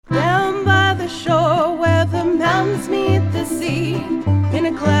let's meet the sea in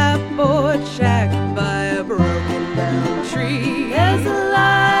a clapboard shack by a broken down tree. There's a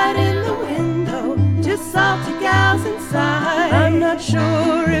light in the window, just salty gals inside. I'm not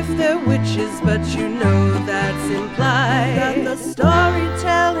sure if they're witches, but you know that's implied. Got the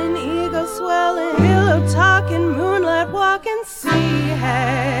storytelling, ego swelling, pillow talking, moonlight walking, sea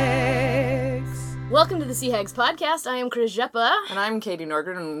hags. Welcome to the Sea Hags podcast. I am Chris Jeppa. And I'm Katie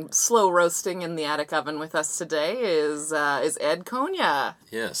Norgren, and slow roasting in the attic oven with us today is Ed Konya.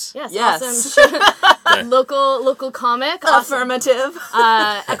 Yes. Yes. Awesome. local comic. Affirmative.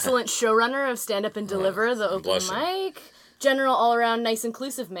 Excellent showrunner of Stand Up and Deliver, the open mic. General all-around nice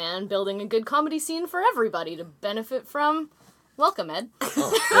inclusive man, building a good comedy scene for everybody to benefit from. Welcome, Ed. Oh,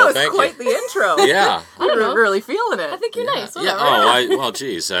 That was thank quite you. the intro. Yeah. I'm really feeling it. I think you're nice. Yeah. Whatever. Well,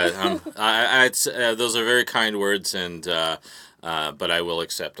 geez. Those are very kind words, and but I will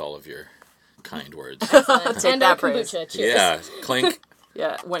accept all of your kind words. Excellent. And that praise. kombucha. Cheers. Yeah. Clink.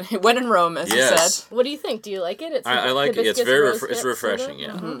 Yeah, when in Rome, as you Yes. said. What do you think? Do you like it? It's I like it. It's hibiscus very rose it's hip refreshing. soda? Yeah.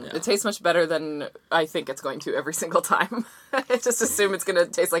 Mm-hmm. Yeah. It tastes much better than I think it's going to every single time. I just assume it's going to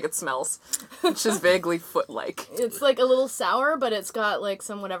taste like it smells, which is vaguely foot-like. It's like a little sour, but it's got like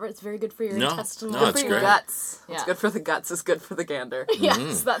some whatever. It's very good for your No, intestinal. no, Good it's for your great. guts. Yeah. What's good for the guts is good for the gander.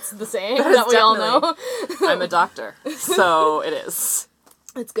 Yes, that's the saying That is that we all know. definitely- I'm a doctor, so it is.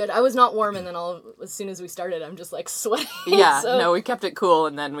 It's good. I was not warm, and then as soon as we started, I'm just like sweating. Yeah, so. no, we kept it cool,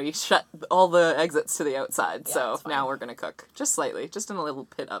 and then we shut all the exits to the outside, Yeah, so it's fine. now we're gonna cook. Just slightly, just in a little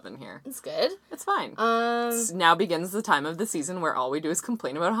pit oven here. It's good. It's fine. Now begins the time of the season where all we do is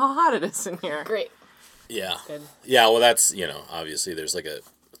complain about how hot it is in here. Great. Yeah. Good. Yeah. Well, that's obviously there's like a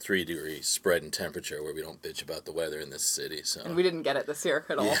 3-degree spread in temperature where we don't bitch about the weather in this city. So. And we didn't get it this year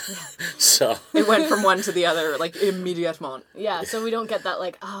at all. So. It went from one to the other, like, immediatement. Yeah, so we don't get that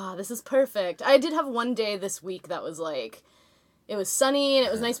like, this is perfect. I did have one day this week that was like, it was sunny and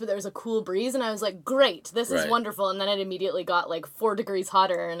it was nice, but there was a cool breeze, and I was like, great, this is Right. wonderful. And then it immediately got like 4 degrees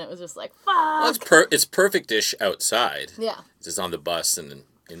hotter, and it was just like, fuck. Well, it's perfect-ish outside. Yeah. It's just on the bus and then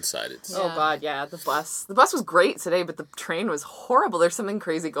inside it's. Oh god, yeah, the bus. The bus was great today, but the train was horrible. There's something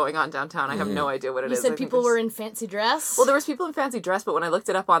crazy going on downtown. I have no idea what it You is. said I think people there's- were in fancy dress? Well, there was people in fancy dress, but when I looked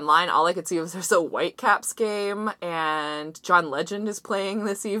it up online, all I could see was there's a Whitecaps game, and John Legend is playing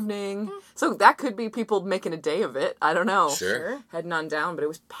this evening. So that could be people making a day of it. I don't know. Sure. Heading on down, but it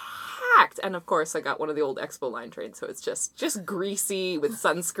was packed. And of course, I got one of the old Expo line trains, so it's just greasy with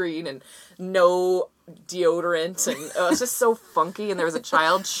sunscreen and no deodorant, and it's just so funky. And there was a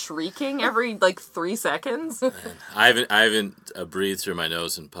child shrieking every like 3 seconds. I haven't breathed through my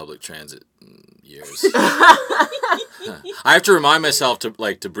nose in public transit in years. I have to remind myself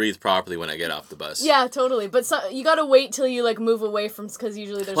to breathe properly when I get off the bus. Yeah, totally. But you gotta wait till you like move away from, because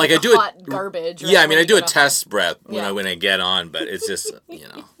usually there's Like, like I do hot garbage. Yeah, I right, mean, when I you do a get off. test breath Yeah. when I get on, but it's just,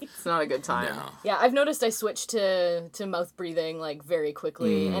 It's not a good time. no. Yeah, I've noticed I switched to mouth breathing like very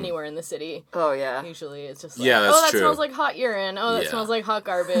quickly anywhere in the city. Oh yeah. Usually it's just like, Yeah, that's that true. smells like hot urine. Oh, that Yeah. smells like hot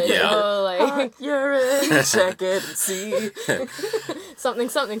garbage. Yeah. Oh, like Urine, check it and see. something.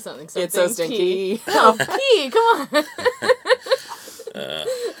 It's so stinky. Pee. Oh, pee! Come on.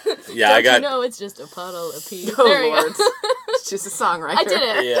 Yeah, Don't I got. you know it's just a puddle of pee. Oh there you Lord. go. She's a songwriter. I did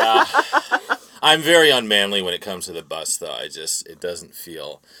it. Yeah. I'm very unmanly when it comes to the bus, though. It doesn't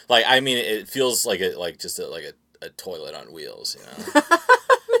feel like. I mean, it feels like a toilet on wheels,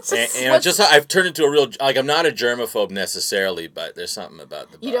 I've turned into a real, I'm not a germaphobe necessarily, but there's something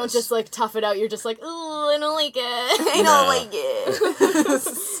about the bus. You don't just like tough it out. You're just like, ooh, I don't like it. I don't like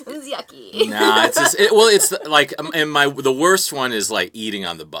it. It's yucky. Nah, it's just, like, and the worst one is like eating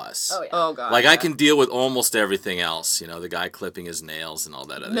on the bus. Oh yeah. Oh god. Like, I can deal with almost everything else, the guy clipping his nails and all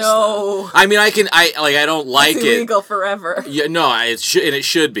that other No. stuff. I mean, I don't like It's it. illegal forever. Yeah, no, it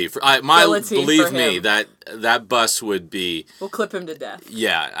should be. Guillotine Believe for me, him. that bus would be. We'll clip him to death.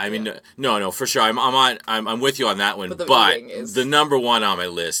 Yeah, I mean, no, for sure. I'm with you on that one. But the But eating is- the number one on my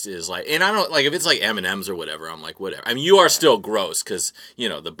list is like, and I don't like if it's like M&Ms or whatever. I'm like, whatever. I mean, you are still gross because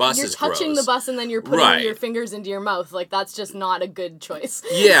the bus You're is touching gross. the bus and then you're putting Right. your fingers into your mouth. Like, that's just not a good choice.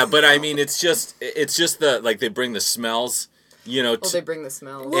 Yeah, but I mean, it's just the like they bring the smells. Well, they bring the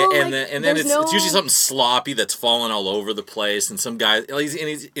smell. Well, and like, then there's it's usually something sloppy that's falling all over the place, and some guy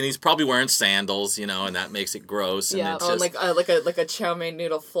he's probably wearing sandals, and that makes it gross. And Yeah. it's Oh, just, like a chow mein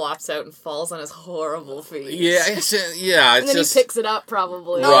noodle flops out and falls on his horrible feet. yeah, it's And then just he picks it up,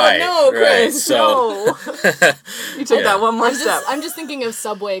 probably. Right. No, Chris, so no. You took Yeah. that one more step. I'm just thinking of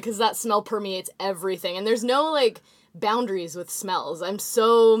Subway, because that smell permeates everything. And there's no, like, boundaries with smells. I'm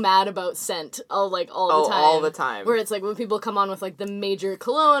so mad about scent all the time. All the time. Where it's like when people come on with like the major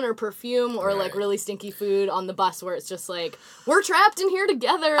cologne or perfume or like Right. really stinky food on the bus where it's just like, we're trapped in here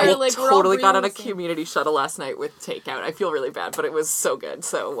together. I like we're all totally got on a breathing the same- community shuttle last night with takeout. I feel really bad, but it was so good,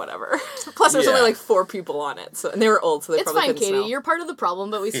 so whatever. Plus, there's Yeah. only like 4 people on it, so and they were old, so they It's probably fine, couldn't Katie. smell. You're part of the problem,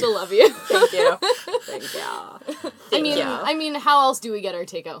 but we still love you. Thank you. Thank you. I mean, how else do we get our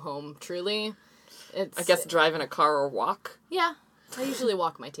takeout home? Truly, it's. I guess drive in a car or walk, Yeah, I usually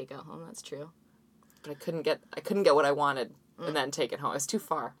walk my takeout home. That's true. but I couldn't get what I wanted and then take it home. It's too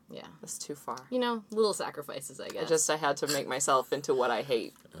far. Yeah, It's too far. you know, little sacrifices, I guess. I had to make myself into what I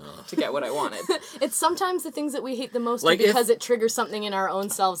hate to get what I wanted. It's sometimes the things that we hate the most Like are because it triggers something in our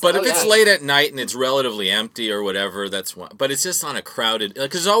own selves. But that if it's we- late at night and it's relatively empty or whatever, that's one. But it's just on a crowded,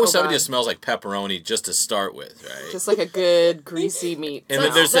 because there's always something God. that smells like pepperoni just to start with, right? Just like a good greasy meat. And smell.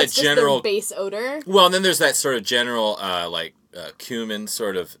 then there's that's that just general. their base odor. Well, and then there's that sort of general, cumin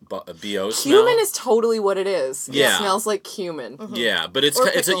sort of BO smell. Cumin is totally what it is. Yeah. It smells like cumin. Yeah, but it's Or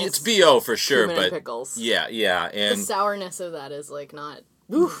it's pickles. BO for sure. Cumin but and pickles. yeah, The and sourness of that is like not.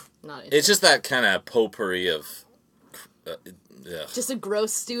 Oof. Not. it's just that kind of potpourri of. just a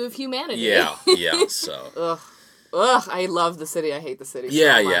gross stew of humanity. Yeah, so. Ugh, I love the city. I hate the city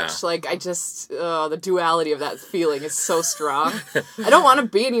Yeah, so much. yeah. Like, I just, the duality of that feeling is so strong. I don't want to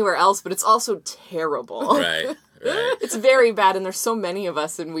be anywhere else, but it's also terrible. Right. It's very bad, and there's so many of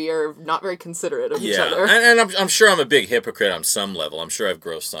us, and we are not very considerate of each Yeah, other. and I'm sure I'm a big hypocrite on some level. I'm sure I've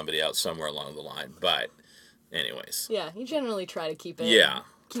grossed somebody out somewhere along the line. But, anyways. Yeah, you generally try to keep it. Yeah.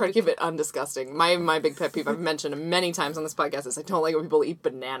 Try to keep it undisgusting. My big pet peeve, I've mentioned many times on this podcast, is I don't like when people eat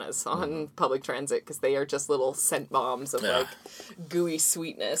bananas on public transit because they are just little scent bombs of like gooey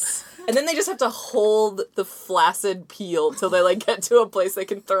sweetness. And then they just have to hold the flaccid peel till they like get to a place they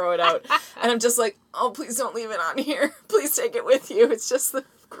can throw it out. And I'm just like, oh, please don't leave it on here. Please take it with you. It's just the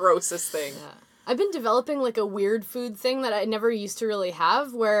grossest thing. I've been developing like a weird food thing that I never used to really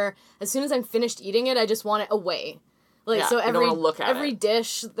have, where as soon as I'm finished eating it, I just want it away. Like, Yeah, so you don't every wanna look at every it.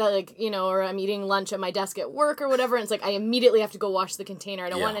 dish that, like, you know, or I'm eating lunch at my desk at work or whatever, and it's like I immediately have to go wash the container.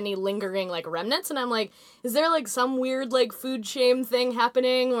 I don't Yeah. want any lingering like remnants, and I'm like, is there like some weird like food shame thing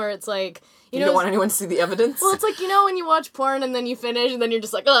happening where it's like, You know, don't want anyone to see the evidence? well, it's like, you know, when you watch porn and then you finish and then you're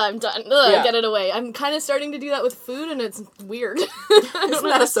just like, oh, I'm done. Ugh, Yeah. get it away. I'm kind of starting to do that with food, and it's weird. Isn't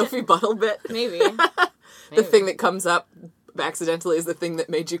that a Sophie Buttle bit? Maybe. The thing that comes up accidentally is the thing that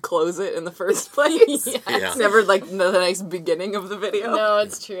made you close it in the first place. Yeah. Yeah. It's never like the nice beginning of the video. No,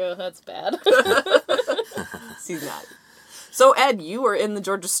 it's true. That's bad. She's not. So Ed, you were in the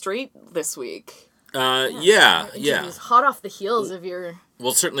Georgia Street this week. Yeah. It was hot off the heels of your...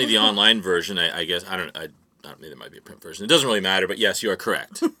 Well, certainly the online version, I guess, I don't know, there might be a print version. It doesn't really matter, but yes, you are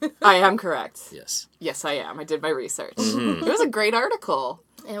correct. I am correct. Yes. Yes, I am. I did my research. It was a great article.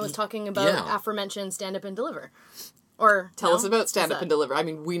 And it was talking about Yeah. aforementioned Stand Up and Deliver. Or Tell us about Stand What's Up that? and Deliver. I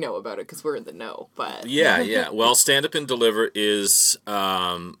mean, we know about it because we're in the know, but Yeah. Well, Stand Up and Deliver is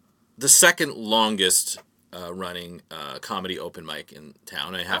the second longest running comedy open mic in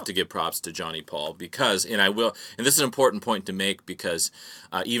town. I have to give props to Johnny Paul because, and this is an important point to make because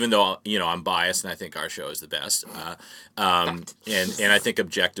even though, you know, I'm biased and I think our show is the best, and I think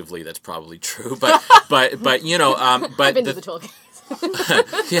objectively that's probably true, but you know, but I've been to the toll gates.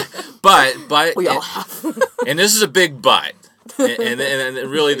 yeah, but we all have. and this is a big but. And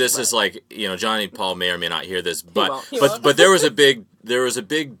really this is like, you know, Johnny Paul may or may not hear this, but won't. but there was a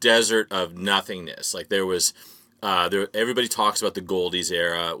big desert of nothingness. Like there was everybody talks about the Goldies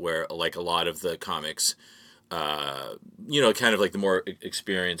era where like a lot of the comics you know, kind of like the more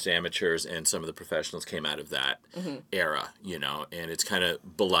experienced amateurs and some of the professionals came out of that era, you know, and it's kind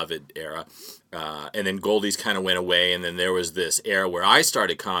of beloved era. And then Goldies kind of went away, and then there was this era where I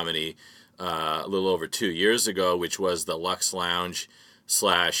started comedy a little over 2 years ago, which was the Lux Lounge /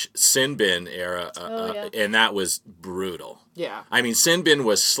 Sin Bin era, yeah. and that was brutal. Yeah. I mean, Sin Bin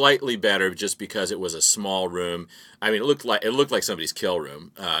was slightly better just because it was a small room. I mean, it looked like somebody's kill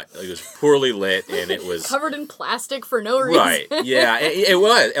room. It was poorly lit, and it was Covered in plastic for no reason. right. Yeah, it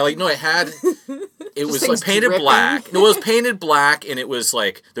was like no, it had. It was like things painted dripping. black. No, it was painted black, and it was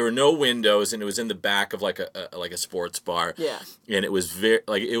like there were no windows, and it was in the back of like a sports bar. Yeah. and it was very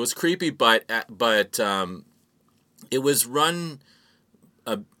it was creepy, but it was run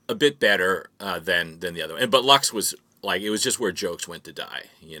a bit better than the other one. But Lux was like, it was just where jokes went to die.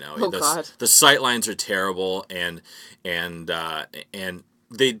 You know, Oh, God. the sight lines are terrible, and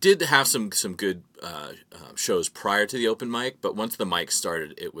they did have some good shows prior to the open mic, but once the mic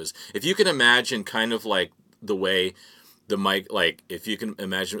started, it was, if you can imagine kind of like the way the mic, like, if you can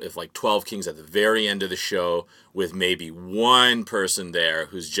imagine if, like, 12 Kings at the very end of the show with maybe one person there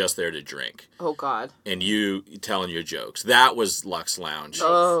who's just there to drink. Oh, God. And you telling your jokes. That was Lux Lounge.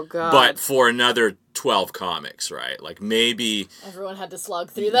 Oh, God. But for another 12 comics, right? Like, maybe... Everyone had to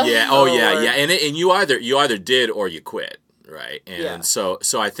slog through them. Yeah, Oh, yeah. Lord. And you either did or you quit. Right, and Yeah. so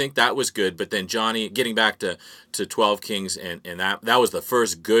I think that was good. But then Johnny, getting back to 12 Kings, and that was the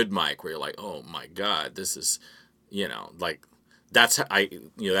first good mic where you're like, oh my God, this is, like,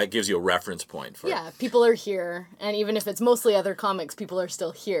 that gives you a reference point for. Yeah, people are here, and even if it's mostly other comics, people are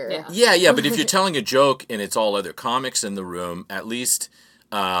still here. Yeah. Yeah, but if you're telling a joke and it's all other comics in the room, at least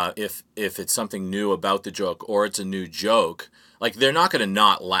if it's something new about the joke or it's a new joke. Like, they're not going to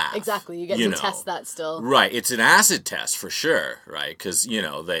not laugh. Exactly, you get to test that still. Right, it's an acid test for sure, right? Because,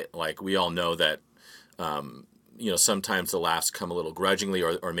 they, like, we all know that, sometimes the laughs come a little grudgingly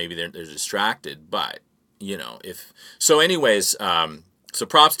or maybe they're distracted. But, if... So anyways, so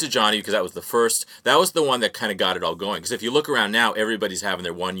props to Johnny because that was the one that kind of got it all going. Because if you look around now, everybody's having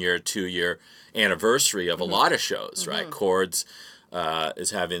their 1 year, 2 year anniversary of a lot of shows, right? Chords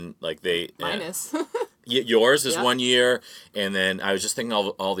is having, like, Minus. Yours is 1 year, and then I was just thinking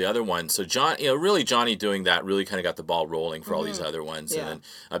all the other ones. So really Johnny doing that really kind of got the ball rolling for all these other ones. Yeah. And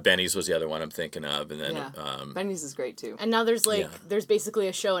then Benny's was the other one I'm thinking of, and then Benny's is great too. And now there's there's basically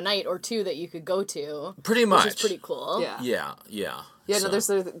a show a night or two that you could go to. pretty much, Which is pretty cool. Yeah. Yeah. Yeah, So-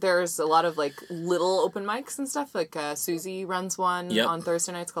 no, there's a lot of, like, little open mics and stuff. Like, Susie runs one Yep. on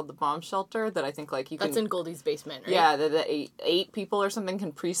Thursday nights called the Bomb Shelter that I think, like, you can... That's in Goldie's basement, right? Yeah, the eight people or something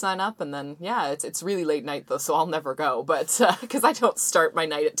can pre-sign up, and then, it's really late night, though, so I'll never go. But, because I don't start my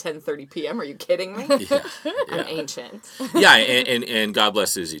night at 10:30 p.m. Are you kidding me? I'm ancient. Yeah, and God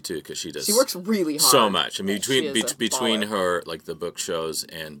bless Susie too, because she does. She works really hard. so much. I mean, She is a between baller. her, like, the book shows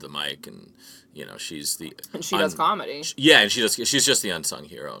and the mic, and she's the And she does comedy. Yeah, and she's just the unsung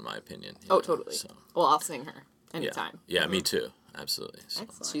hero in my opinion. Oh, totally. So, Well, I'll sing her yeah, anytime. yeah, me too. Absolutely. So.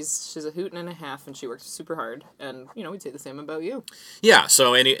 Excellent. She's a hoot and a half, and she works super hard. And we'd say the same about you. Yeah.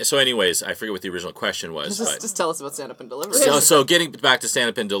 So anyways, I forget what the original question was. But Just tell us about Stand Up and Deliver. so getting back to Stand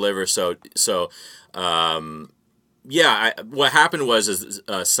Up and Deliver. What happened was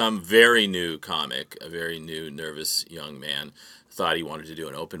some very new comic, a very new nervous young man, thought he wanted to do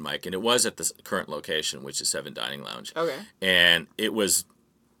an open mic, and it was at the current location, which is 7 Dining Lounge. Okay. And it was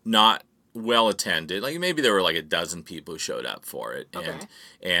not well attended. Like, maybe there were like a dozen people who showed up for it,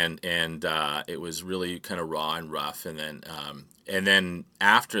 and it was really kind of raw and rough. And then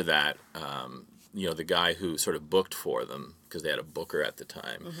after that, the guy who sort of booked for them, because they had a booker at the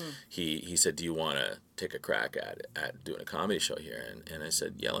time, he said, "Do you want to take a crack at doing a comedy show here?" And I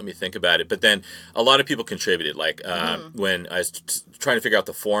said, "Yeah, let me think about it." But then a lot of people contributed. Like when I was trying to figure out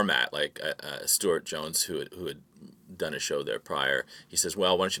the format, like Stuart Jones, who had done a show there prior, he says,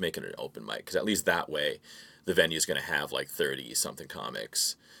 "Well, why don't you make it an open mic? Because at least that way, the venue is going to have like 30 something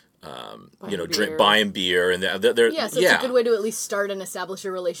comics." Buying beer, and they're It's a good way to at least start and establish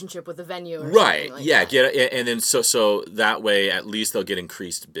a relationship with the venue. Or right. something like Yeah. that. And then so that way at least they'll get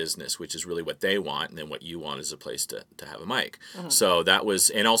increased business, which is really what they want, and then what you want is a place to have a mic. So that was,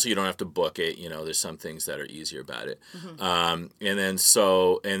 and also you don't have to book it. There's some things that are easier about it. But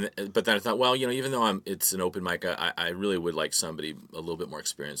then I thought, well, even though it's an open mic, I really would like somebody a little bit more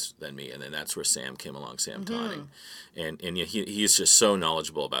experienced than me, and then that's where Sam came along, Sam Tonning. And he's just so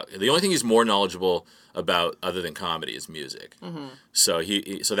knowledgeable about. The only thing he's more knowledgeable about other than comedy is music. So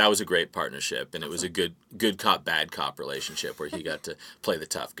so that was a great partnership, and it was a good cop bad cop relationship where he got to play the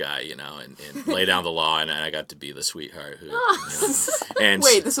tough guy, and lay down the law, and I got to be the sweetheart who. And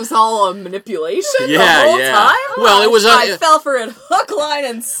Wait, this was all a manipulation Yeah, the whole yeah. time? Well, it was. I fell for it hook, line,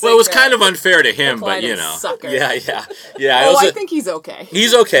 and sinker. Well, it was kind of unfair to him, Hook, but line, and sucker. yeah. Oh, I think he's okay.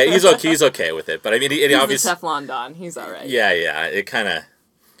 He's okay. He's okay with it. But I mean, he He's obviously. the Teflon Don. He's all right. Yeah.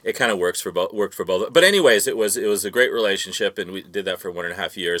 It kind of worked for both. But anyways, it was a great relationship, and we did that for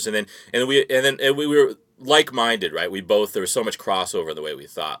 1.5 years, and we were like-minded, right? There was so much crossover the way we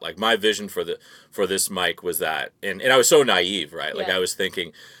thought. Like, my vision for this mic was that, and I was so naive, right? Like, Yeah. I was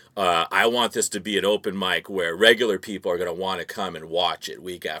thinking, I want this to be an open mic where regular people are going to want to come and watch it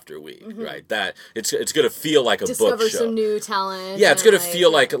week after week, right? That it's going to feel like a Discover book show. some new talent. Yeah, it's and, going to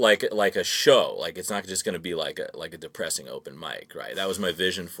feel like a show. Like, it's not just going to be like a depressing open mic, right? That was my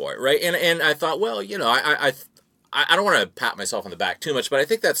vision for it, right? And I thought, well, I don't want to pat myself on the back too much, but I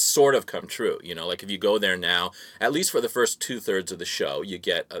think that's sort of come true. Like, if you go there now, at least for the first 2/3 of the show, you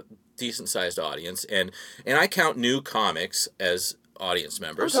get a decent sized audience, and I count new comics as audience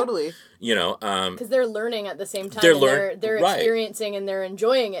members. Totally. You know, because they're learning at the same time. They're right. experiencing and they're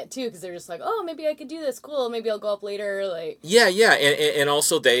enjoying it too. Because they're just like, oh, maybe I could do this. Cool. Maybe I'll go up later. Like yeah, and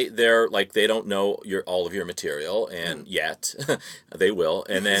also they're like they don't know all of your material, and yet they will,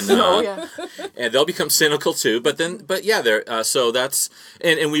 and then and they'll become cynical too. But yeah, they're so that's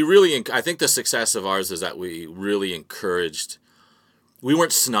and we really I think the success of ours is that we really encouraged. We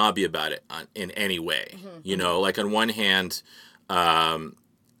weren't snobby about it in any way. You know, like on one hand.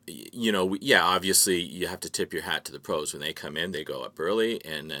 You know, obviously you have to tip your hat to the pros when they come in. They go up early,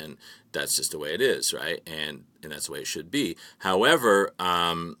 and then that's just the way it is, right? And that's the way it should be. However,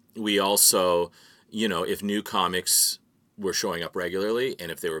 we also, you know, if new comics were showing up regularly, and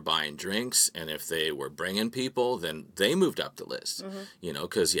if they were buying drinks, and if they were bringing people, then they moved up the list. You know,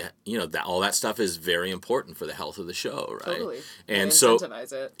 because you know that all that stuff is very important for the health of the show, right? Totally. And so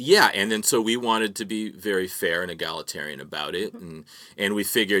incentivize it. Yeah, and then so we wanted to be very fair and egalitarian about it, and we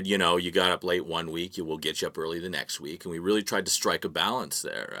figured, you know, you got up late one week, we'll get you up early the next week, and we really tried to strike a balance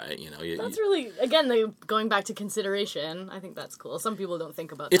there, right? You know, that's really going back to consideration. I think that's cool. Some people don't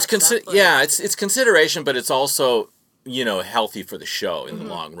think about it's it's consideration, but it's also, you know, healthy for the show in the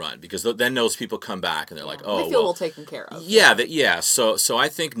long run, because then those people come back and they're like, oh, they feel well taken care of. So I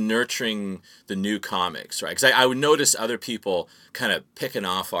think nurturing the new comics, right? Because I would notice other people kind of picking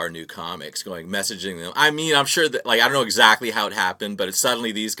off our new comics, messaging them. I mean, I'm sure that, like, I don't know exactly how it happened, but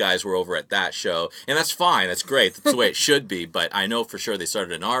suddenly these guys were over at that show, and that's fine, that's great, that's the way it should be. But I know for sure they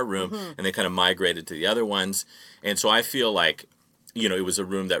started in our room and they kind of migrated to the other ones, and so I feel like, you know, it was a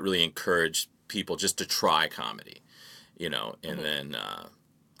room that really encouraged people just to try comedy. You know, and then,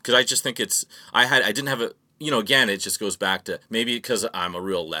 because I just think I didn't have a, you know, again, it just goes back to maybe because I'm a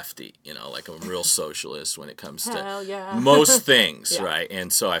real lefty, you know, like I'm a real socialist when it comes to most things, right?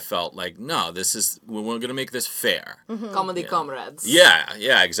 And so I felt like, no, we're going to make this fair. Comedy comrades.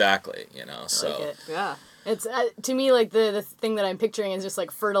 Yeah, exactly, you know, so. I like it. Yeah. It's to me like the thing that I'm picturing is just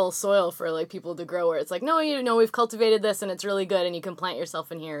like fertile soil for like people to grow, where it's like, no, you know, we've cultivated this and it's really good, and you can plant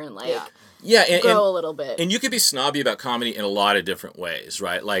yourself in here and like grow a little bit. And you could be snobby about comedy in a lot of different ways,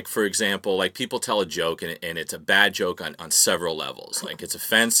 right? Like, for example, like people tell a joke and it's a bad joke on several levels. Like, it's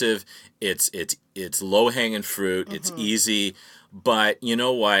offensive, it's low hanging fruit, it's easy, but you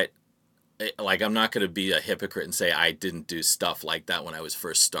know what? Like, I'm not going to be a hypocrite and say I didn't do stuff like that when I was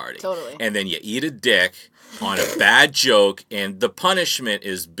first starting. Totally. And then you eat a dick on a bad joke, and the punishment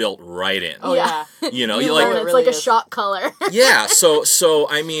is built right in. Oh, yeah. You know, you learn it's like a shock collar. Yeah, so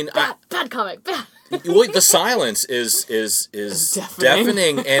I mean... Bad comic, bad. Well, the silence is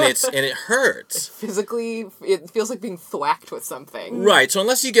deafening, and it hurts. Physically, it feels like being thwacked with something. Right, so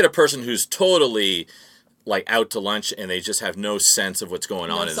unless you get a person who's totally... like out to lunch and they just have no sense of what's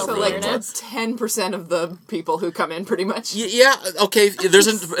going on in the room. So like that's 10% of the people who come in pretty much. Yeah, okay, there's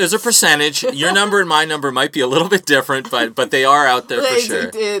a percentage. Your number and my number might be a little bit different, but they are out there for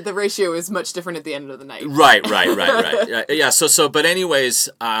sure. The ratio is much different at the end of the night. Right. Yeah, so but anyways,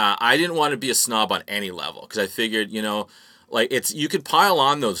 I didn't want to be a snob on any level, because I figured, you know, like you could pile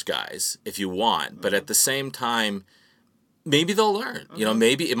on those guys if you want, but at the same time, maybe they'll learn. You know,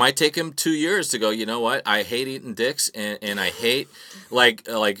 maybe it might take them 2 years to go, you know what, I hate eating dicks, and I hate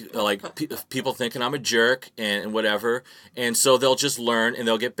people thinking I'm a jerk and whatever, and so they'll just learn and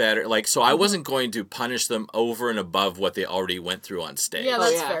they'll get better. Like, so I wasn't going to punish them over and above what they already went through on stage. Yeah,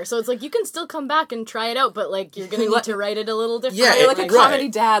 that's fair. So it's like you can still come back and try it out, but like you're going to need to write it a little differently. Yeah, like a comedy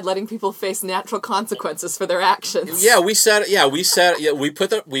dad letting people face natural consequences for their actions. Yeah, we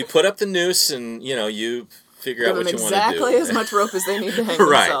put up the noose, and you know, you figure out what you want to do. Exactly as much rope as they need to hang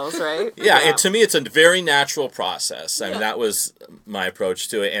themselves, right? Yeah, and to me, it's a very natural process. I mean, that was my approach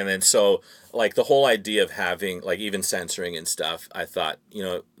to it. And then so, like, the whole idea of having, like, even censoring and stuff, I thought, you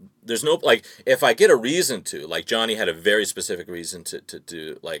know, there's no, like, if I get a reason to, like, Johnny had a very specific reason to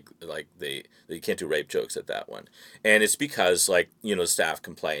do, like they can't do rape jokes at that one. And it's because, like, you know, staff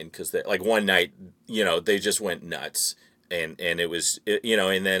complained because, like, one night, you know, they just went nuts. And it was, you know,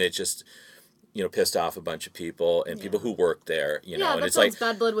 and then it just... you know, pissed off a bunch of people and people who work there, you know, and it's like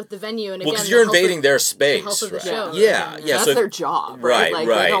bad blood with the venue, and well, because you're invading their space, the right? Show, yeah. That's their job, right? Like,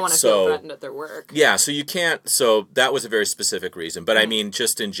 they don't want to feel threatened at their work. Yeah, so you can't. So that was a very specific reason, but I mean,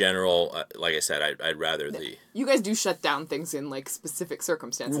 just in general, like I said, I'd rather the. You guys do shut down things in like specific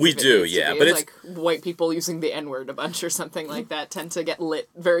circumstances. We do, yeah, but it's like white people using the N-word a bunch or something like that tend to get lit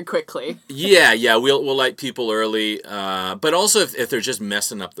very quickly. Yeah, we'll light people early, but also if they're just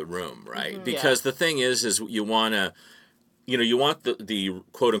messing up the room, right? Because the thing is you want to, you want the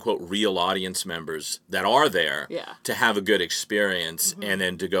quote unquote real audience members that are there to have a good experience, and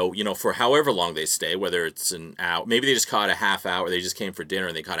then to go, for however long they stay, whether it's an hour, maybe they just caught a half hour, they just came for dinner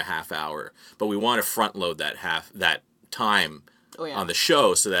and they caught a half hour, but we want to front load that time on the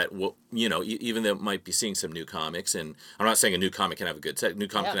show so that even though it might be seeing some new comics, and I'm not saying a new comic can have a good set, new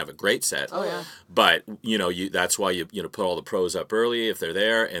comic can have a great set, but that's why you put all the pros up early if they're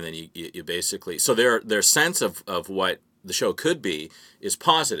there, and then you basically, so their sense of what the show could be is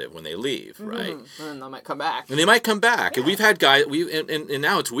positive when they leave, right? And then they might come back. And they might come back. And we've had guys, and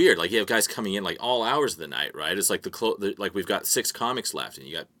now it's weird. Like, you have guys coming in, like, all hours of the night, right? It's like like we've got 6 comics left, and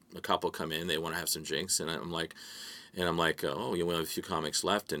you got a couple come in, they want to have some drinks, and I'm like, oh, we have a few comics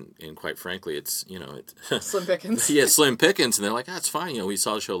left, and quite frankly, it's, Slim pickings. Yeah, slim pickings, and they're like, that's fine. We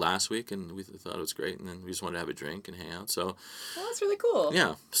saw the show last week, and we thought it was great, and then we just wanted to have a drink and hang out, so. Well, that's really cool.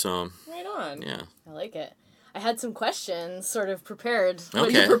 Yeah, so. Right on. Yeah. I like it. I had some questions sort of prepared.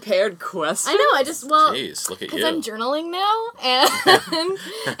 Okay. You prepared questions? I know, Jeez, look at you. Because I'm journaling now,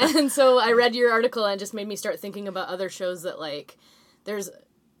 and so I read your article and it just made me start thinking about other shows that, like, there's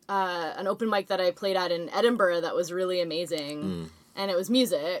an open mic that I played at in Edinburgh that was really amazing, and it was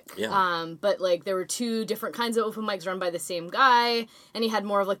music. Yeah. But, like, there were 2 different kinds of open mics run by the same guy, and he had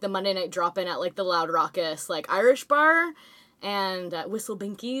more of, like, the Monday night drop-in at, like, the Loud Raucous, like, Irish bar, and Whistle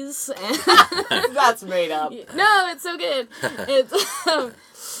Binkies. And that's made up. No, it's so good. It's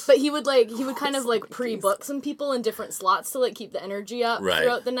but he would kind of like pre-book some people in different slots to like keep the energy up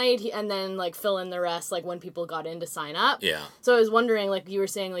throughout the night, and then like fill in the rest like when people got in to sign up. Yeah. So I was wondering, like you were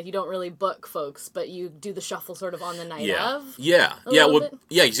saying, like you don't really book folks, but you do the shuffle sort of on the night of. Yeah.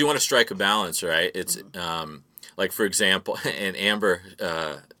 Because you want to strike a balance, right? It's like, for example, and Amber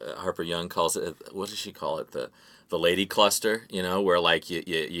Harper Young calls it, what does she call it? The lady cluster, where like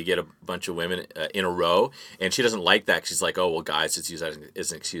you get a bunch of women in a row, and she doesn't like that. 'Cause she's like, oh, well, guys, just use that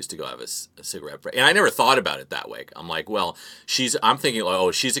as an excuse to go have a cigarette break. And I never thought about it that way. I'm like, well, I'm thinking, like,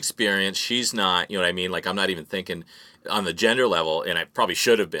 oh, she's experienced, she's not, you know what I mean? Like, I'm not even thinking on the gender level, and I probably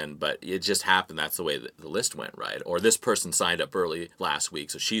should have been, but it just happened. That's the way the list went, right? Or this person signed up early last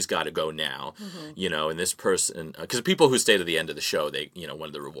week, so she's got to go now, and this person, because people who stay to the end of the show, they, one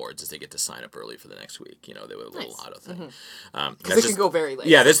of the rewards is they get to sign up early for the next week. They were a little auto thing. Because they can go very late.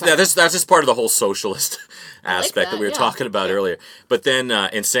 Yeah, that's just part of the whole socialist aspect that we were talking about earlier. But then,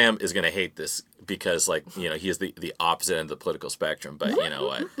 and Sam is going to hate this, because, like, he is the opposite end of the political spectrum, but you know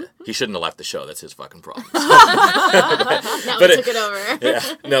what? He shouldn't have left the show. That's his fucking problem. Now we took it over. Yeah.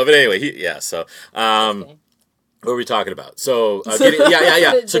 No, but anyway, so, what were we talking about? So, So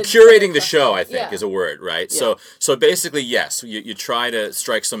curating the show, I think, is a word, right? Yeah. So basically, yes, you try to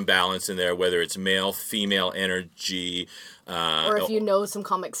strike some balance in there, whether it's male, female energy, or if you know some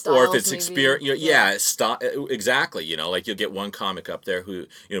comic styles, or if it's experience, exactly. Like you'll get one comic up there who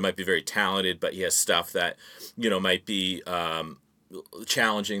might be very talented, but he has stuff that might be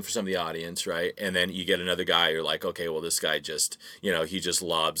challenging for some of the audience, right? And then you get another guy. You're like, okay, well, this guy just he just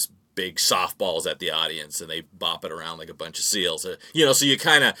lobs big softballs at the audience and they bop it around like a bunch of seals. So you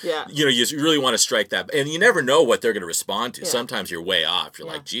kind of you really want to strike that, and you never know what they're going to respond to. Sometimes you're way off. You're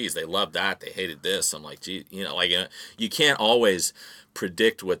like, geez, they loved that, they hated this. I'm like, gee, you can't always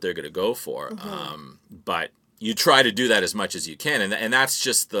predict what they're going to go for. But you try to do that as much as you can, and that's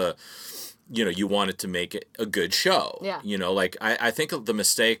just the you want it to make it a good show. Like I think of the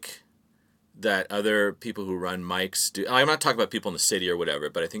mistake that other people who run mics do. I'm not talking about people in the city or whatever,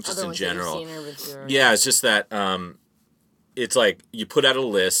 but I think just in general. Yeah, it's just that it's like you put out a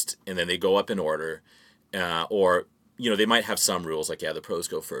list and then they go up in order, or they might have some rules like the pros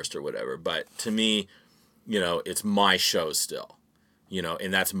go first or whatever. But to me, it's my show still,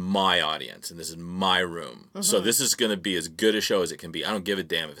 and that's my audience and this is my room. So this is going to be as good a show as it can be. I don't give a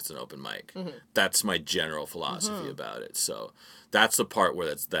damn if it's an open mic. That's my general philosophy about it. So that's the part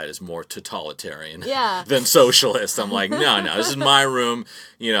where that is more totalitarian than socialist. I'm like, no, this is my room.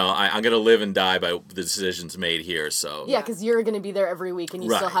 I'm going to live and die by the decisions made here. So because you're going to be there every week, and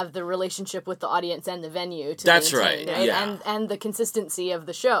you still have the relationship with the audience and the venue to That's maintain, right? Yeah. And the consistency of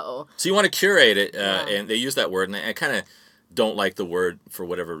the show. So you want to curate it, and they use that word, and I kind of don't like the word for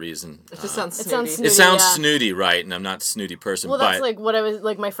whatever reason. It just sounds snooty. It sounds snooty, right? And I'm not a snooty person. Well, that's like what I was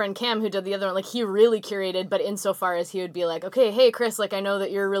like. My friend Cam, who did the other one, like he really curated, but insofar as he would be like, okay, hey Chris, like I know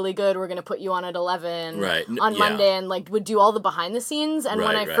that you're really good. We're gonna put you on at 11 on Monday, and like would do all the behind the scenes. And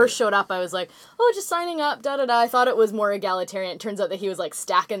when I first showed up, I was like, oh, just signing up, da da da. I thought it was more egalitarian. It turns out that he was like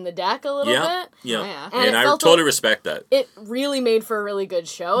stacking the deck a little bit. Yeah. And I totally respect that. It really made for a really good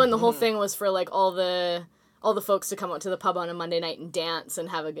show, and the whole thing was for like all the folks to come out to the pub on a Monday night and dance and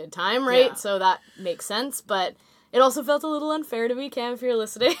have a good time, right? Yeah. So that makes sense, but it also felt a little unfair to me, Cam, if you're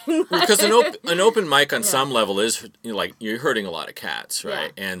listening. Because an open mic on some level is, like, you're hurting a lot of cats,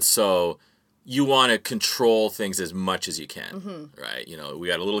 right? Yeah. And so you want to control things as much as you can, right? You know, we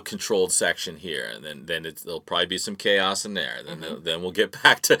got a little controlled section here, and then there'll probably be some chaos in there. Then we'll get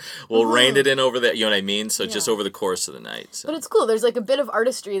back to, we'll rein it in over there, you know what I mean? So just over the course of the night. So. But it's cool. There's, like, a bit of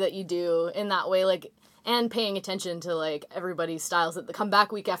artistry that you do in that way, like, and paying attention to, like, everybody's styles that come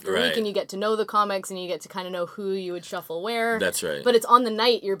back week after week, and you get to know the comics, and you get to kind of know who you would shuffle where. That's right. But it's on the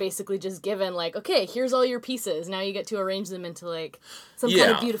night, you're basically just given, like, okay, here's all your pieces. Now you get to arrange them into, like, some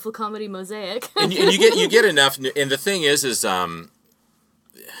kind of beautiful comedy mosaic. and you get enough, and the thing is, you know,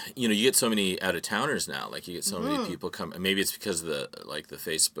 you get so many out-of-towners now. Like, you get so many people come, maybe it's because of the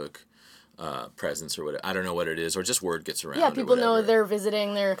Facebook presence or whatever. I don't know what it is, or just word gets around. Yeah, people know they're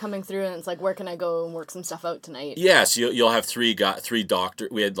visiting, they're coming through, and it's like, where can I go and work some stuff out tonight? Yes, you'll have three doctors.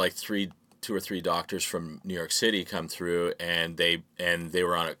 We had like two or three doctors from New York City come through, and they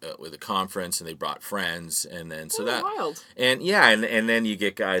were on with a conference, and they brought friends, and then wild. And yeah, and then you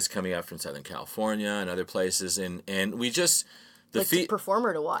get guys coming up from Southern California and other places, and we just. The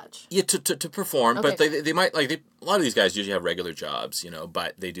performer to watch. Yeah, to perform, okay. But they might, like, a lot of these guys usually have regular jobs, you know,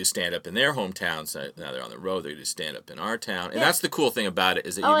 but they do stand up in their hometowns. So now they're on the road, they do stand up in our town. And that's the cool thing about it,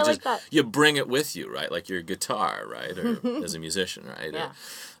 is that you bring it with you, right? Like your guitar, right? Or as a musician, right? Yeah.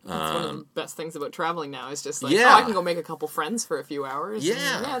 That's one of the best things about traveling now, is just like, I can go make a couple friends for a few hours.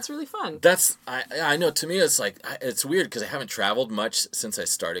 Yeah. And, it's really fun. I know, to me it's like, it's weird because I haven't traveled much since I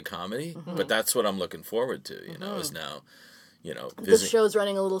started comedy, but that's what I'm looking forward to, you know, is now... You know, the show's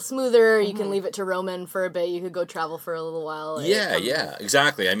running a little smoother. You can leave it to Roman for a bit. You could go travel for a little while. Yeah,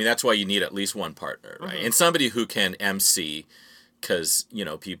 exactly. I mean, that's why you need at least one partner, right? And somebody who can MC, because, you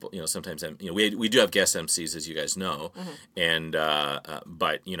know, people, you know, sometimes, you know, we do have guest MCs, as you guys know, and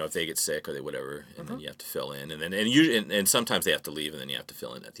but, you know, if they get sick or they whatever, and then you have to fill in, and then and sometimes they have to leave, and then you have to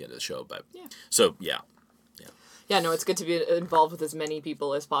fill in at the end of the show. But so yeah, no, it's good to be involved with as many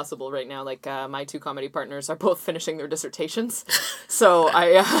people as possible right now. Like, my two comedy partners are both finishing their dissertations. So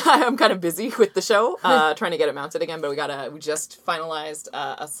I'm kind of busy with the show, trying to get it mounted again. But we just finalized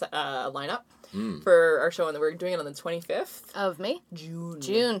a lineup for our show, and we're doing it on the 25th. Of May? June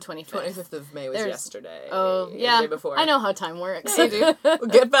 25th. 25th of May was yesterday. Oh, yeah. The day before. I know how time works. Yeah, you do. We'll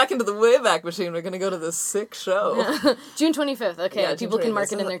get back into the Wayback Machine. We're going to go to this sick show. Yeah. June 25th. Okay, people can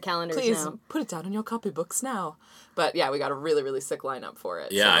mark it in their calendars now. Please, put it down in your copybooks now. But yeah, we got a really, really sick lineup for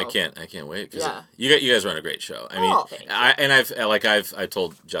it. Yeah, so. I can't wait. Cause you guys run a great show. I mean, I've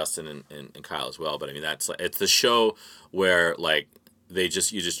told Justin and Kyle as well. But I mean, it's the show where, like, you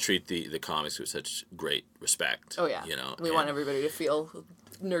just treat the comics with such great respect. Oh yeah, you know, we want everybody to feel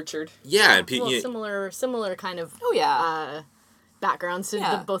nurtured. Yeah, and similar kind of backgrounds to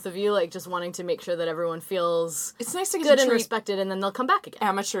the both of you, like just wanting to make sure that everyone feels it's nice to get good to and respected, and then they'll come back again.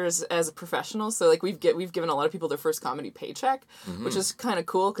 Amateurs as professionals, so like we've given a lot of people their first comedy paycheck, which is kind of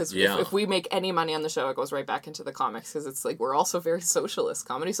cool because if we make any money on the show, it goes right back into the comics because it's like we're also very socialist,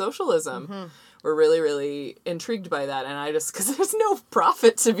 comedy socialism. We're really, really intrigued by that, and I just, because there's no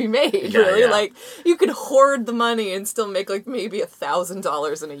profit to be made, really. Like, you could hoard the money and still make, like, maybe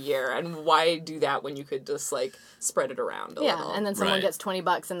 $1,000 in a year, and why do that when you could just, like, spread it around a little? And then someone gets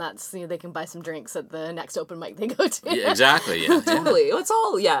 $20, and that's, you know, they can buy some drinks at the next open mic they go to. Yeah, exactly, yeah. Totally. It's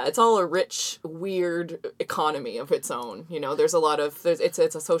all a rich, weird economy of its own, you know? There's a lot of, it's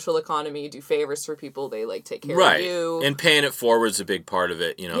a social economy, you do favors for people, they, like, take care of you. And paying it forward's a big part of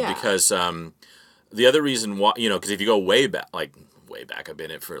it, you know, because, the other reason why, you know, because if you go way back, I've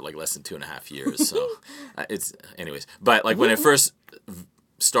been in it for like less than 2.5 years, so it's, anyways. But like when it first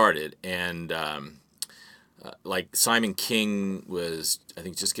started, and like Simon King was, I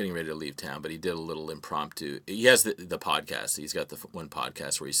think, just getting ready to leave town, but he did a little impromptu. He has the podcast. He's got the one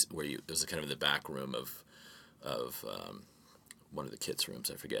podcast where it was kind of in the back room of one of the kids'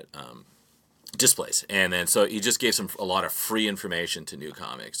 rooms. I forget. Displays, and then so he just gave a lot of free information to new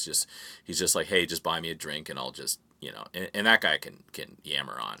comics. He's just like, hey, just buy me a drink and I'll just, you know, and that guy can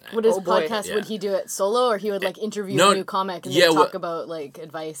yammer on. Would his podcast, would he do it solo, or he would like interview a new comic and then talk about like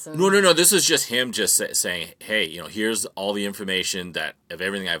advice? And... No. This is just him just saying, hey, you know, here's all the information of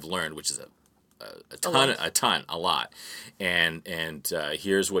everything I've learned, which is a lot, and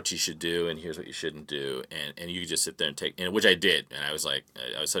here's what you should do, and here's what you shouldn't do, and you just sit there and take, and which I did, and I was like,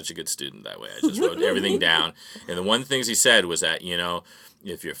 I was such a good student that way. I just wrote everything down, and the one things he said was that, you know,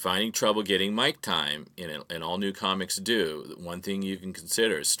 if you're finding trouble getting mic time, and all new comics do, one thing you can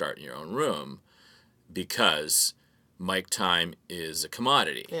consider is starting your own room, because mic time is a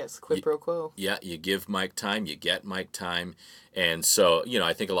commodity. Yes, quid pro quo. Yeah, you give mic time, you get mic time. And so,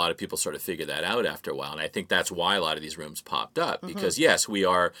 I think a lot of people sort of figure that out after a while. And I think that's why a lot of these rooms popped up. Because, yes, we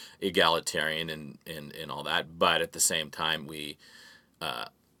are egalitarian and all that. But at the same time, we're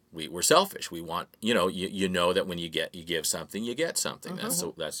selfish. We want, you know that when you give something, you get something.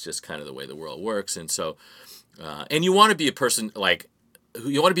 That's just kind of the way the world works. And so, and you want to be a person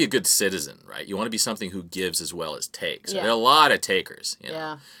you want to be a good citizen, right? You want to be something who gives as well as takes. Yeah. There are a lot of takers.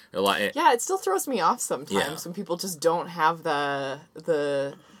 Yeah. It still throws me off sometimes when people just don't have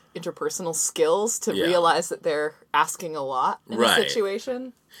the interpersonal skills to realize that they're asking a lot in a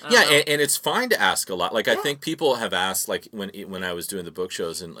situation. Yeah, and it's fine to ask a lot. Like, I think people have asked, like, when I was doing the book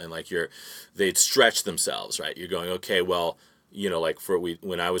shows and like, they'd stretch themselves, right? You're going, okay, well, like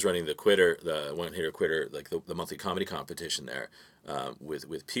when I was running the One Hitter Quitter, like the monthly comedy competition there,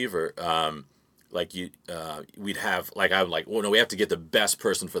 with Peaver, we'd have, like, I'm like, well, no, we have to get the best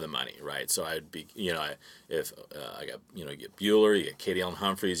person for the money, right? So I'd be, if I got, you get Bueller, you get Katie Ellen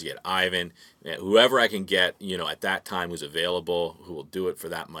Humphreys, you get Ivan, whoever I can get, at that time who's available, who will do it for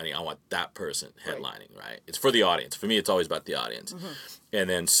that money, I want that person headlining, right? It's for the audience. For me, it's always about the audience. And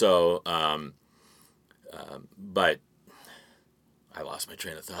then so, but I lost my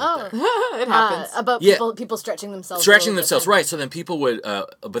train of thought there. It happens. About people stretching themselves. Right. So then people would,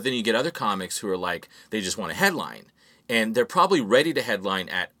 but then you get other comics who are like, they just want to headline. And they're probably ready to headline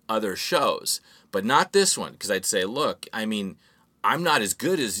at other shows, but not this one. Because I'd say, look, I mean, I'm not as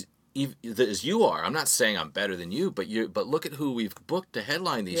good as you are. I'm not saying I'm better than you, but look at who we've booked to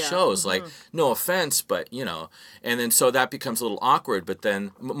headline these shows. Like, no offense, but and then so that becomes a little awkward. But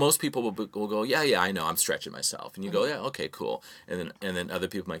then most people will go, yeah, I know, I'm stretching myself, and you go, yeah, okay, cool. And then other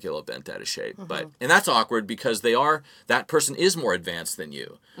people might get a little bent out of shape, and that's awkward because that person is more advanced than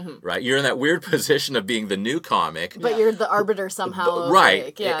you, right? You're in that weird position of being the new comic, but you're the arbiter somehow,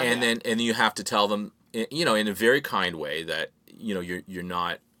 right? Then you have to tell them, in a very kind way that you're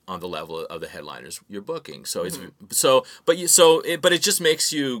not on the level of the headliners you're booking. So it's but it just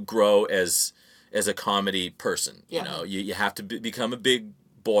makes you grow as a comedy person. You have to become a big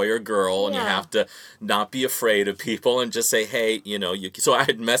boy or girl, and you have to not be afraid of people and just say, hey, so I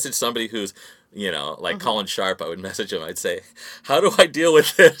had messaged somebody who's Colin Sharp. I would message him. I'd say, how do I deal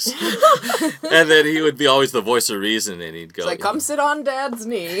with this? And then he would be always the voice of reason, and he'd go, it's like, come sit on Dad's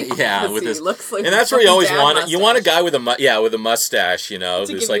knee. Yeah, with his looks like, and that's where you always want it. You want a guy with a mustache,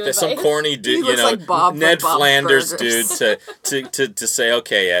 who's like some corny dude, like Ned Flanders dude to say,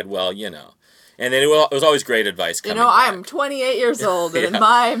 okay, Ed, well, And then it was always great advice coming back. I'm 28 years old, and in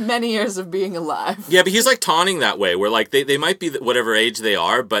my many years of being alive. Yeah, but he's like taunting that way, where like they might be whatever age they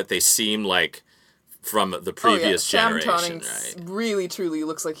are, but they seem like from the previous generation, Sam right? Really, truly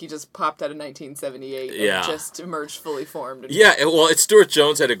looks like he just popped out of 1978 and just emerged fully formed. It's Stuart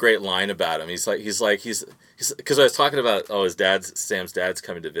Jones had a great line about him. He's because I was talking about Sam's dad's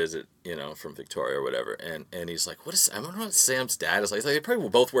coming to visit, from Victoria or whatever, and he's like, I wonder what Sam's dad is like. He's like, they probably will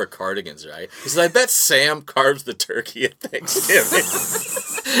both wear cardigans, right? He says, I bet Sam carves the turkey at Thanksgiving.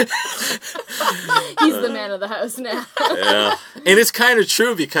 He's the man of the house now. Yeah, and it's kind of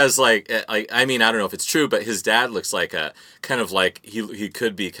true because I mean, I don't know if it's true, but his dad looks like a kind of like he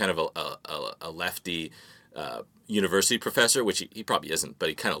could be kind of a lefty university professor, which he probably isn't, but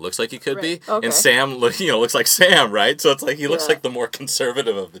he kind of looks like he could be. Okay. And Sam looks like Sam, right? So it's like he looks like the more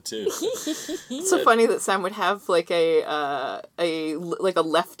conservative of the two. It's so funny that Sam would have like a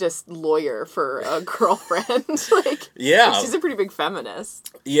leftist lawyer for a girlfriend. She's a pretty big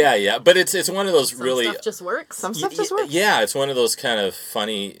feminist. Yeah, but it's one of those really stuff just works. Some stuff just works. Yeah, it's one of those kind of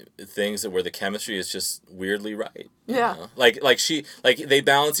funny things where the chemistry is just weirdly right. Yeah. Like they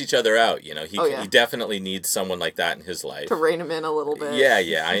balance each other out, He definitely needs someone like that in his life to rein him in a little bit. Yeah,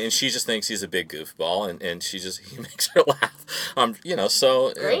 and she just thinks he's a big goofball, and he makes her laugh.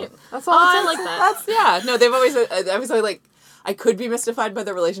 So great. That's all. I like that. No, they've always. I was like, I could be mystified by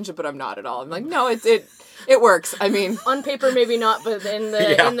the relationship, but I'm not at all. I'm like, no, it works. I mean, on paper maybe not, but in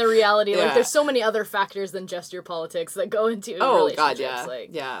the reality, like there's so many other factors than just your politics that go into relationships. God,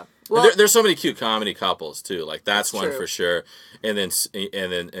 yeah. Well, there's so many cute comedy couples too. Like that's one for sure. And then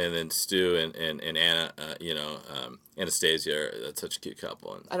Stu and Anna, Anastasia. That's such a cute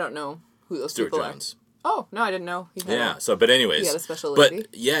couple. And I don't know who those Stuart people Jones. are. Oh no, I didn't know. But anyways, he had a special lady.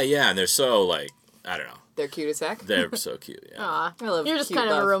 But and they're so like I don't know. They're cute as heck. They're so cute. Yeah. Aw, I love. You're just cute kind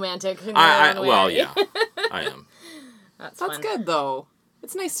love. of a romantic. I am. That's good though.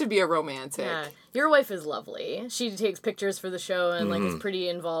 It's nice to be a romantic. Yeah. Your wife is lovely. She takes pictures for the show and is pretty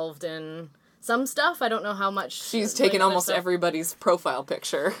involved in some stuff. I don't know how much. She's taken almost everybody's profile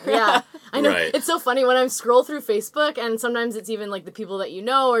picture. Yeah. I know. Right. It's so funny when I scroll through Facebook, and sometimes it's even like the people that you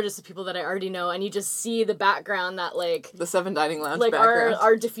know or just the people that I already know, and you just see the background that like the 7 Dining Lounge like background.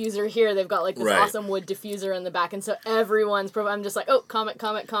 our diffuser here. They've got like this Right. awesome wood diffuser in the back, and so everyone's I'm just like, oh, comic.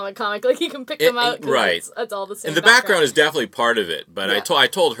 Like you can pick them out. Right. It's all the same. And the background is definitely part of it. But Yeah. I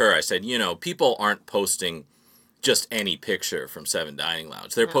told her, I said, people aren't posting just any picture from 7 Dining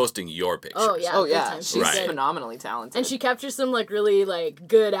Lounge. They're posting your pictures. Oh yeah. Oh big yeah, time. she's Right. phenomenally talented. And she captures some like really like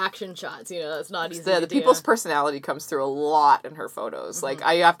good action shots. That's not easy. The people's personality comes through a lot in her photos. Mm-hmm. Like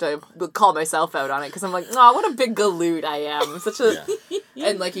I have to call myself out on it because I'm like, oh, what a big galoot I am. Such a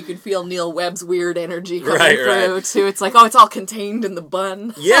and like you can feel Neil Webb's weird energy coming through too. It's like, oh, it's all contained in the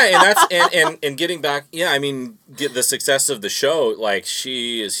bun. Yeah, and that's and getting back. Yeah, I mean, the success of the show. Like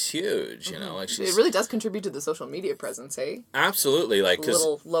she is huge. Like she's It really does contribute to the social media presence, hey? absolutely like The because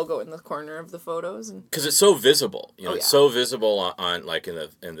little logo in the corner of the photos and it's so visible. Oh, It's yeah. so visible on like in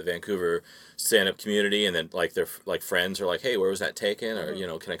the Vancouver stand-up community, and then like their like friends are like, hey, where was that taken? Or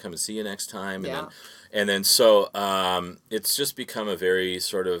can I come and see you next time? And Yeah. then so it's just become a very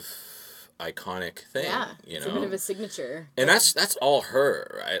sort of iconic thing. Yeah, it's a bit of a signature. And that's all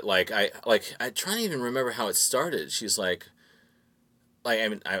her, right? Like I try to even remember how it started. She's like I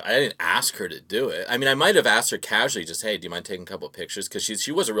mean, I didn't ask her to do it. I mean, I might have asked her casually, just, hey, do you mind taking a couple of pictures? Because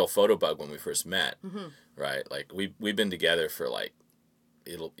she was a real photo bug when we first met, right? Like we've been together for like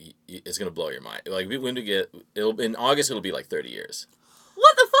it's gonna blow your mind. Like in August it'll be like 30 years.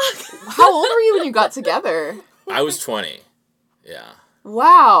 What the fuck? how old were you when you got together? I was 20. Yeah.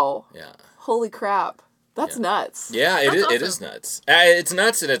 Wow. Yeah. Holy crap. That's nuts. Yeah, it is. awesome. It is nuts. It's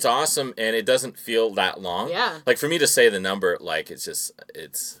nuts and it's awesome, and it doesn't feel that long. Yeah. Like for me to say the number, like it's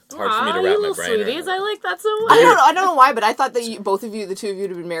hard for me to Aw, wrap you my little brain sweeties. around. I like that so much. I don't know why, but I thought that the two of you had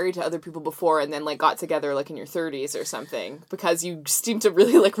been married to other people before and then like got together like in your 30s or something because you seem to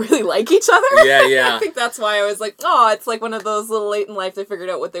really like each other. Yeah. I think that's why I was like, oh, it's like one of those little late in life they figured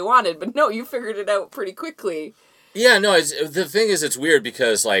out what they wanted, but no, you figured it out pretty quickly. Yeah, no, the thing is, it's weird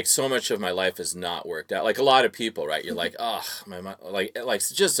because, like, so much of my life has not worked out. Like, a lot of people, right? You're like, oh, like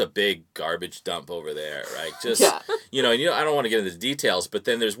just a big garbage dump over there, right? Just, Yeah. I don't want to get into the details, but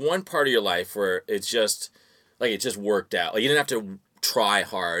then there's one part of your life where it's just, like, it just worked out. Like, you didn't have to try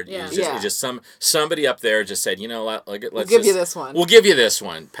hard. Yeah. It's just somebody up there just said, you know what, let's give you this one. We'll give you this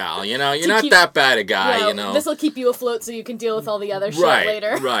one, pal. You're not that bad a guy, This will keep you afloat so you can deal with all the other shit Right,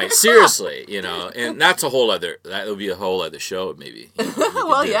 later. right. Seriously, and that's that would be a whole other show, maybe. You could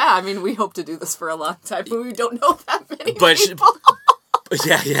Well, do. yeah, I mean, we hope to do this for a long time, but we don't know that many But people.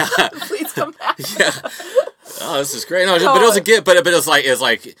 Yeah. Please come back. Yeah. Oh, this is great. No, but it was a gift. But it was like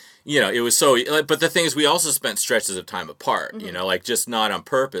it was so. But the thing is, we also spent stretches of time apart. Like just not on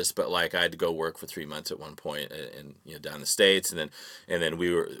purpose, but like I had to go work for 3 months at one point, and down the States, and then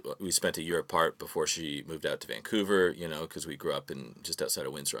we spent a year apart before she moved out to Vancouver. Because we grew up in just outside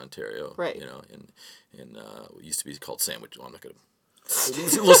of Windsor, Ontario. Right. In what used to be called Sandwich. Well, I'm not gonna.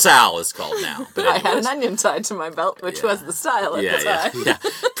 LaSalle is called now. But I had an onion tied to my belt, which was the style at the time. Yeah,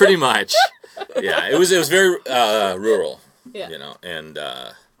 pretty much. Yeah, it was very rural. Yeah.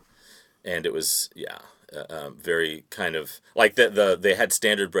 And it was very kind of like they had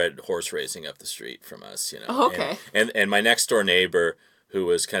standard bred horse racing up the street from us. Oh, okay. And my next door neighbor, who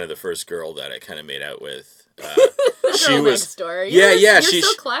was kind of the first girl that I kind of made out with. She Girl was next door. yeah. You're She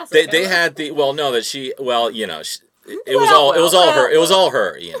so classic. they had the it was all her. It was all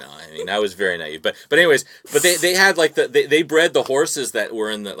her. I mean, I was very naive, but anyways, they had like they bred the horses that were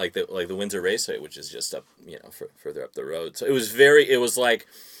in the Windsor Raceway, which is just up further up the road. So it was like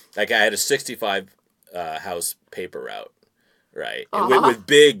I had a 65 house paper route, right, with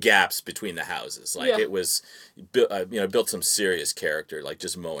big gaps between the houses. Like it was, built some serious character, like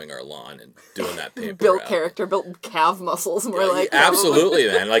just mowing our lawn and doing that paper Built route. character, built calf muscles, more like. Absolutely,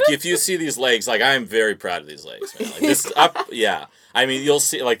 man. Like if you see these legs, like I'm very proud of these legs, man. Like this yeah. I mean, you'll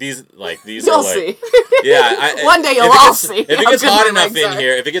see, like these You'll are like, see. yeah. One day you'll all see. If it how gets good hot my enough legs in are.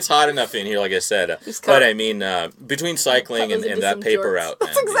 here, like I said, but I mean, between cycling Cut those and into that some paper jorts. route, man,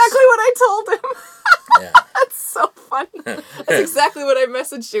 That's exactly what I told him. Yeah. That's so funny. That's exactly what I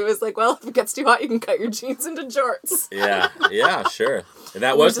messaged you. It was like, well, if it gets too hot, you can cut your jeans into jorts. Yeah, sure. And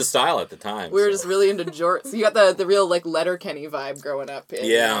that was the style at the time. We were just really into jorts. You got the real like Letterkenny vibe growing up.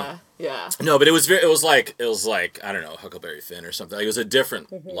 Yeah. No, but it was like I don't know, Huckleberry Finn or something. Like, it was a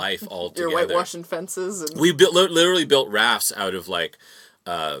different life altogether. You're whitewashing fences. And... We literally built rafts out of like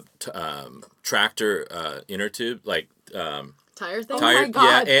tractor inner tube, like Tire thing? my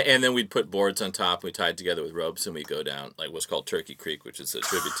God. yeah, and then we'd put boards on top. We tied together with ropes, and we go down like what's called Turkey Creek, which is a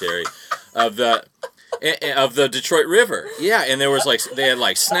tributary of the. of the Detroit River. Yeah, and there was like they had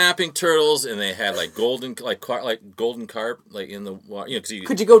like snapping turtles, and they had like golden carp like in the water. You know,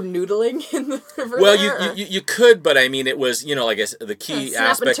 could you go noodling in the river? Well, you could, but I mean, it was like the key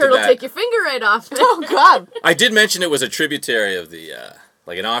aspect turtle, of that. take your finger right off. Oh God! I did mention it was a tributary of the.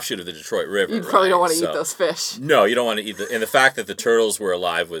 Like an offshoot of the Detroit River. You probably don't want to eat those fish. No, you don't want to eat and the fact that the turtles were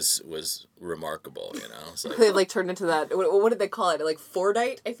alive was remarkable, So. They like turned into that, what did they call it? Like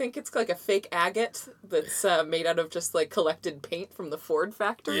Fordite, I think it's like a fake agate that's made out of just like collected paint from the Ford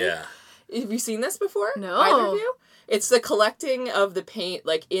factory. Yeah. Have you seen this before? No. Either of you? It's the collecting of the paint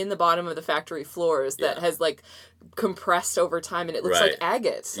like in the bottom of the factory floors that has like compressed over time, and it looks like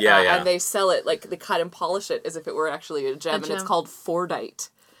agate. Yeah. And they sell it, like they cut and polish it as if it were actually a gem. And it's called Fordite.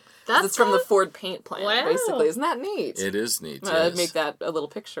 It's from the Ford paint plant, basically. Isn't that neat? It is neat. I'd make that a little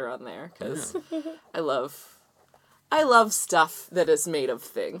picture on there, because I love stuff that is made of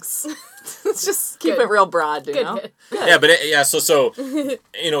things. Let's just keep it real broad, you know? Good. Yeah, but so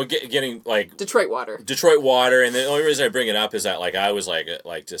getting like Detroit water, and the only reason I bring it up is that like I was like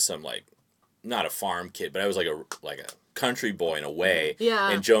just some like not a farm kid, but I was like a country boy in a way. Yeah.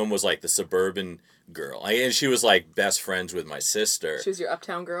 And Joan was like the suburban girl, and she was like best friends with my sister. She was your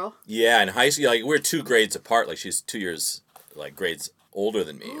uptown girl. Yeah, in high school, like we're 2 grades apart. Like she's 2 years, like grades older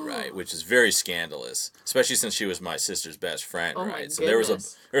than me, right? Which is very scandalous, especially since she was my sister's best friend, right? So there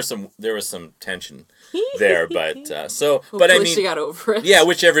was some tension there, but I mean, she got over it. Yeah,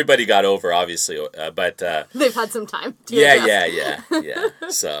 which everybody got over, obviously, but they've had some time to yeah.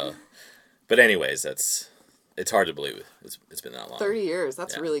 So, but anyways, it's hard to believe it's been that long. 30 years.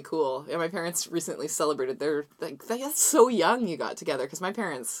 That's really cool. Yeah, my parents recently celebrated their that's so young you got together, because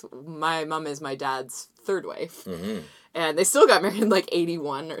my mom is my dad's third wife. Mm-hmm. And they still got married in like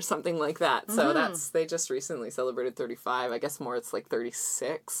 81 or something like that. So they just recently celebrated 35. I guess more it's like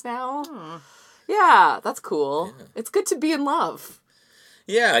 36 now. Yeah, that's cool. Yeah. It's good to be in love.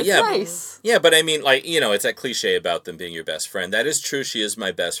 Yeah, it's nice. Yeah, but I mean, like, it's that cliche about them being your best friend. That is true. She is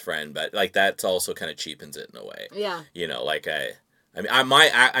my best friend, but like that also kind of cheapens it in a way. Yeah. Like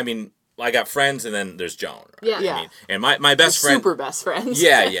I mean, I got friends, and then there's Joan. Right? Yeah. I mean, and my best friend, super best friends.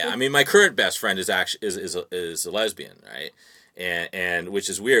 Yeah. I mean, my current best friend is actually is a lesbian, right? And which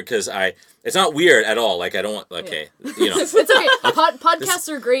is weird because it's not weird at all. Like I don't want it's okay. Podcasts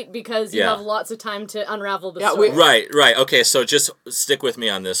are great because you have lots of time to unravel the story. Right. Okay, so just stick with me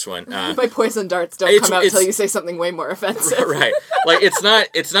on this one. My poison darts don't come out until you say something way more offensive. Right. Like it's not.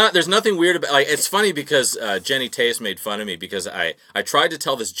 There's nothing weird about. Like it's funny because Jenny Tace made fun of me because I tried to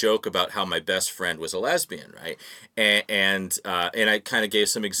tell this joke about how my best friend was a lesbian, right? And I kind of gave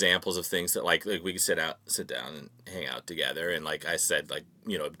some examples of things that like we could sit down and hang out together, and like I said, like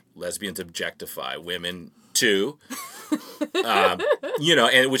lesbians objectify women too,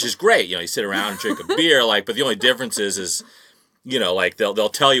 and which is great. You sit around and drink a beer, but the only difference is like they'll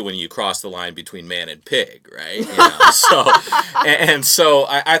tell you when you cross the line between man and pig, right? So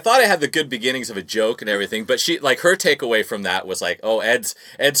I thought I had the good beginnings of a joke and everything, but she her takeaway from that was like, oh, Ed's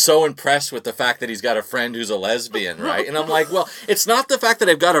so impressed with the fact that he's got a friend who's a lesbian, right? And I'm like, well, it's not the fact that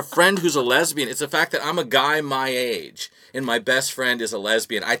I've got a friend who's a lesbian, it's the fact that I'm a guy my age and my best friend is a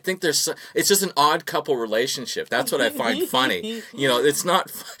lesbian. I think it's just an odd couple relationship. That's what I find funny. It's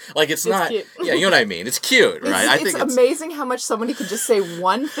not it's not. Cute. Yeah, you know what I mean. It's cute, right? I think it's amazing how much somebody could just say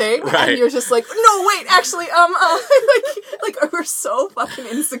one thing, right. And you're just like, no, wait, actually, like we're so fucking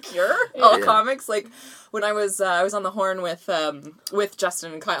insecure. All comics, like when I was on the horn with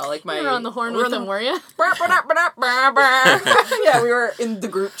Justin and Kyle, like you were on the horn with them, were you? Yeah, we were in the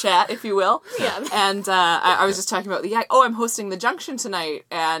group chat, if you will. Yeah, and I was just talking about I'm hosting the Junction tonight,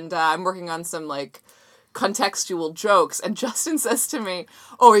 and I'm working on some contextual jokes, and Justin says to me,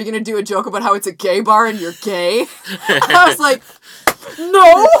 oh, are you gonna do a joke about how it's a gay bar and you're gay? I was like,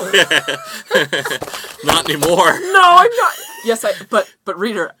 no. Not anymore. No, I'm not. Yes, but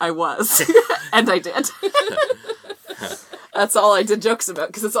reader, I was. And I did. That's all I did jokes about,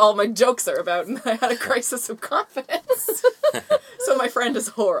 because it's all my jokes are about, and I had a crisis of confidence. So my friend is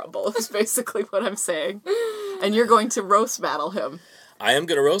horrible, is basically what I'm saying. And you're going to roast battle him. I am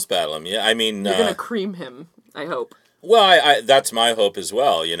going to roast battle him, yeah. I mean... You're going to cream him, I hope. Well, I that's my hope as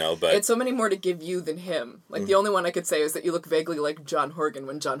well, but... It's so many more to give you than him. The only one I could say is that you look vaguely like John Horgan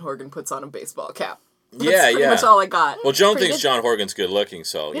when John Horgan puts on a baseball cap. That's pretty much all I got. Well, Joan thinks John Horgan's good looking,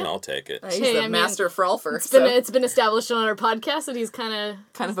 so, I'll take it. He's the master frolfer. It's been established on our podcast that he's kind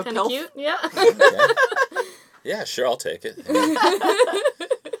of a pilf. Cute. Yeah. Yeah, sure, I'll take it.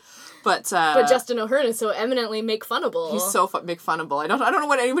 But Justin O'Hearn is so eminently make-funnable. He's so make-funnable. I don't know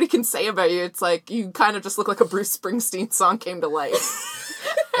what anybody can say about you. It's like you kind of just look like a Bruce Springsteen song came to life.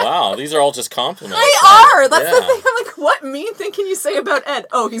 Wow, these are all just compliments. They are. That's the thing. I'm like, what mean thing can you say about Ed?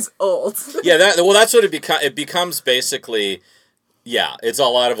 Oh, he's old. Yeah, that's what it becomes basically. Yeah, it's a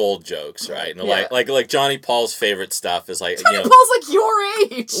lot of old jokes, right? And like Johnny Paul's favorite stuff is like Johnny Paul's like your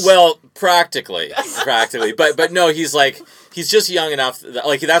age. Well, practically, but no, he's just young enough.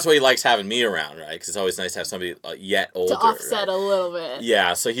 Like that's why he likes having me around, right? Because it's always nice to have somebody yet older to offset a little bit.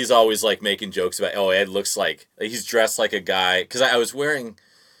 Yeah, so he's always like making jokes about Ed looks like he's dressed like a guy because I was wearing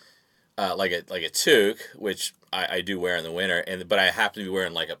like a toque, which I do wear in the winter, but I happen to be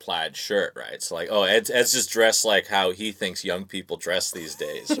wearing like a plaid shirt, right? So like, Ed's just dressed like how he thinks young people dress these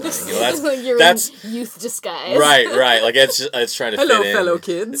days. Right? That's in youth disguise. Right. Like Ed's trying to fit in. Hello, fellow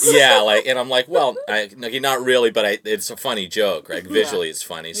kids. Yeah, like, and I'm like, well, not really, but it's a funny joke, right? Visually, it's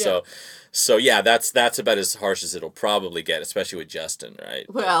funny. Yeah. So yeah, that's about as harsh as it'll probably get, especially with Justin, right?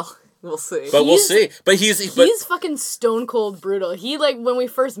 Well. We'll see. But we'll see. But he's fucking stone cold brutal. He like when we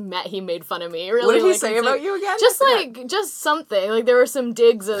first met, he made fun of me. Really, what did he say about you again? Just something. Like there were some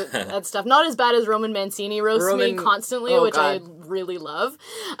digs at stuff. Not as bad as Roman Mancini roasts me constantly, which God. I really love.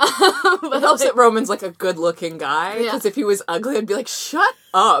 But it helps that Roman's like a good looking guy. Because if he was ugly, I'd be like, shut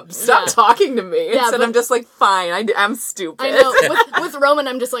up, stop talking to me. Yeah, Instead, I'm just like, fine, I'm stupid. I know. With Roman,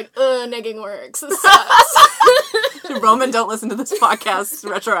 I'm just like, negging works. It sucks. Roman, don't listen to this podcast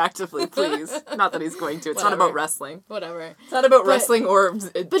retroactively, please. Not that he's going to. It's not about wrestling. Whatever. It's not about wrestling or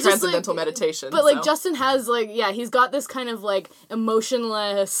transcendental meditation. But like Justin has like, he's got this kind of like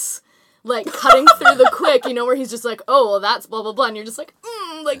emotionless, like cutting through the quick, where he's just like, oh, well, that's blah, blah, blah. And you're just like,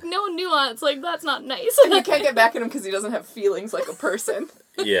 like no nuance. Like that's not nice. And you can't get back at him because he doesn't have feelings like a person.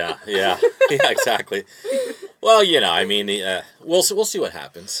 Yeah, exactly. Well, I mean, we'll see what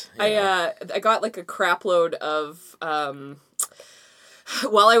happens. I got like a crap load of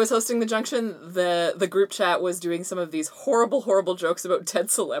while I was hosting the Junction, the group chat was doing some of these horrible jokes about dead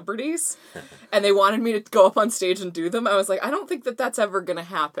celebrities, and they wanted me to go up on stage and do them. I was like, I don't think that's ever gonna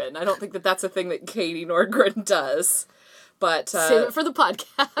happen. I don't think that's a thing that Katie Nordgren does. But save it for the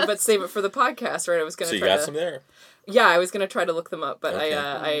podcast. Right? I was gonna. So you got some there. Yeah, I was gonna try to look them up, but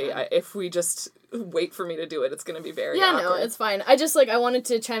okay. I if we just wait for me to do it, it's gonna be very awkward. No, it's fine. I just I wanted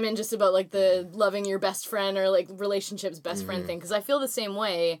to chime in just about like the loving your best friend or like relationships best friend thing, because I feel the same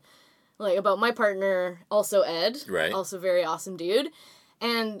way, like about my partner, also Ed, right? Also very awesome dude.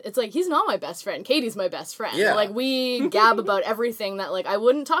 And it's like, he's not my best friend. Katie's my best friend. Yeah. Like, we gab about everything that, like, I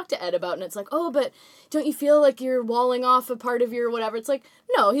wouldn't talk to Ed about. And it's like, oh, but don't you feel like you're walling off a part of your whatever? It's like,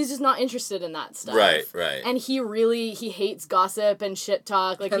 no, he's just not interested in that stuff. Right. And he hates gossip and shit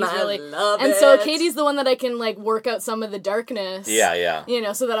talk. Like, and he's really... I love and it. so Katie's the one that I can, like, work out some of the darkness. Yeah.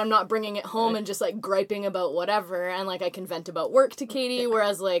 So that I'm not bringing it home and just, like, griping about whatever. And, like, I can vent about work to Katie.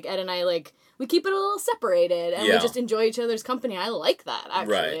 Whereas, like, Ed and I, like... we keep it a little separated, and we just enjoy each other's company. I like that,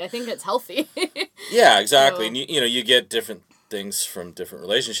 actually. Right. I think it's healthy. Yeah, exactly. So, and you get different things from different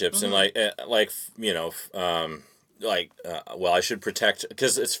relationships, and well, I should protect,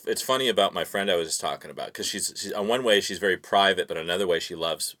 because it's funny about my friend I was just talking about, because she's on one way she's very private, but another way she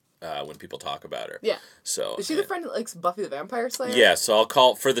loves when people talk about her. Yeah. So is she the friend that likes Buffy the Vampire Slayer? Yeah. So I'll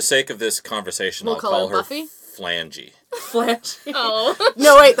call, for the sake of this conversation, I'll call her Buffy? Flangy. Flangy. Oh.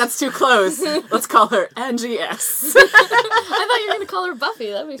 No, wait, that's too close. Let's call her Angie S. I thought you were going to call her Buffy.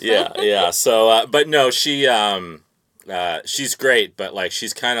 That'd be fun. Yeah. So, but no, she's great, but like,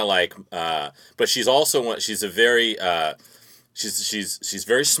 she's kind of like, but she's also, she's a very, she's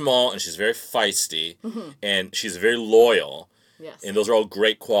very small, and she's very feisty, and she's very loyal. Yes. And those are all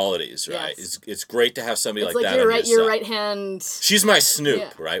great qualities, right? Yes. It's great to have somebody like that your on your right hand. She's my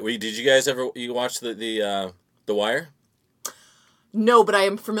Snoop, right? Did you guys ever watch the Wire? No, but I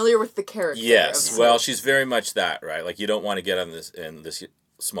am familiar with the character. Yes, well, she's very much that, right? Like, you don't want to get on this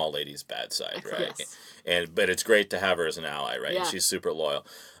small lady's bad side, right? Yes. But it's great to have her as an ally, right? Yeah. And she's super loyal.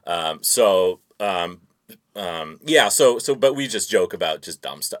 So but we just joke about just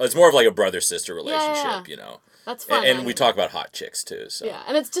dumb stuff. It's more of like a brother-sister relationship, That's fun. And we talk about hot chicks, too. So. Yeah,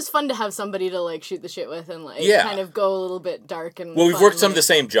 and it's just fun to have somebody to, like, shoot the shit with and, like, kind of go a little bit dark and well, we've worked some of the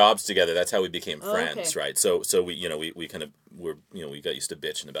same jobs together. That's how we became friends, right? So we kind of, we got used to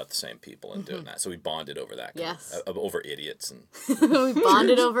bitching about the same people and doing that. So we bonded over that. Over idiots. And we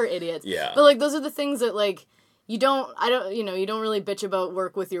bonded over idiots. Yeah. But, like, those are the things that, like, you don't really bitch about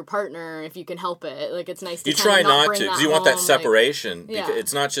work with your partner if you can help it. Like, it's nice to try not to, because you want that separation. Like,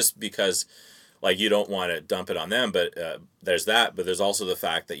 It's not just because... like, you don't want to dump it on them, but there's that. But there's also the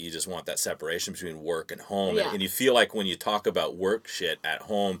fact that you just want that separation between work and home. Yeah. And you feel like when you talk about work shit at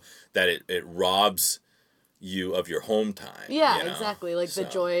home, that it robs you of your home time. Yeah, you know? Exactly. Like the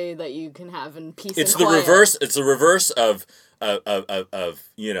joy that you can have in peace. It's and the quiet. reverse. It's the reverse of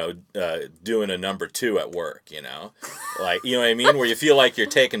doing a number 2 at work. Like you know what I mean, where you feel like you're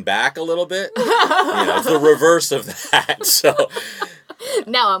taken back a little bit. It's the reverse of that. So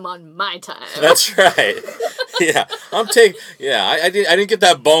now I'm on my time. That's right. Yeah, I didn't get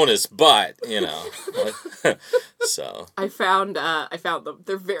that bonus, but so I found them.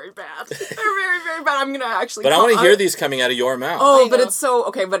 They're very bad. They're very, very bad. I'm gonna actually. But I want to hear these coming out of your mouth. Oh, but it's so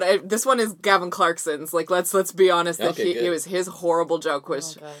okay. But this one is Gavin Clarkson's. Like, let's be honest. That Okay, it was his horrible joke.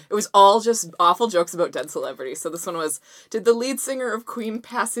 It was all just awful jokes about dead celebrities. So this one was: did the lead singer of Queen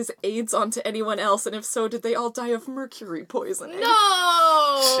pass his AIDS on to anyone else? And if so, did they all die of mercury poisoning? No.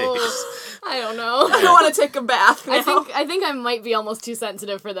 Jeez. I don't know. I don't want to take a bath now. I think I might be almost too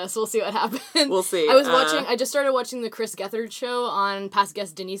sensitive for this. We'll see what happens. We'll see. I just started watching the Chris Gethard show on past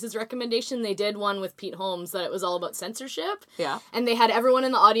guest Denise's recommendation. They did one with Pete Holmes that it was all about censorship. Yeah. And they had everyone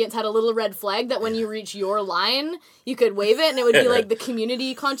in the audience had a little red flag that when you reach your line, you could wave it and it would be like the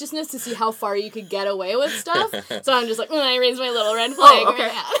community consciousness to see how far you could get away with stuff. So I'm just like, I raised my little red flag. Oh, okay.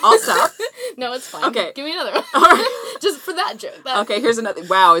 I'll stop. No, it's fine. Okay. Give me another one. All right. Just for that joke. Okay, here's another.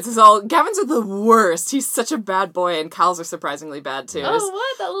 Wow, this is all. Gavin's are the worst. He's such a bad boy, and Cal's are surprisingly bad too. Oh,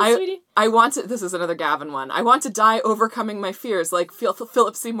 what? That little sweetie? I want to. This is another Gavin one. I want to die overcoming my fears, like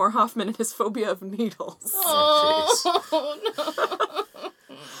Philip Seymour Hoffman and his phobia of needles. Oh,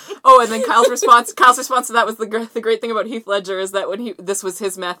 no. Oh, and then Kyle's response to that was the great thing about Heath Ledger is that this was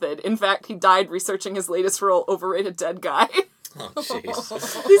his method. In fact, he died researching his latest role, Overrated Dead Guy. Oh,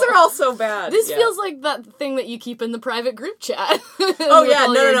 jeez. These are all so bad. This feels like that thing that you keep in the private group chat. Oh yeah,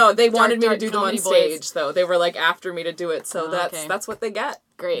 no. They wanted me to do them on comedy stage, boys. though. They were like after me to do it, so okay. that's what they get.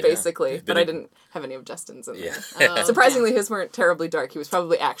 Great. Basically. Yeah. But I didn't have any of Justin's in there. Yeah. Surprisingly, his weren't terribly dark. He was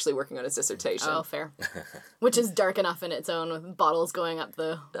probably actually working on his dissertation. Oh, fair. Which is dark enough in its own with bottles going up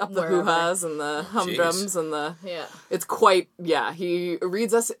the hoo-has and the humdrums and the... Yeah. It's quite... Yeah, he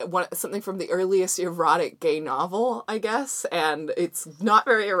reads us something from the earliest erotic gay novel, I guess, and it's not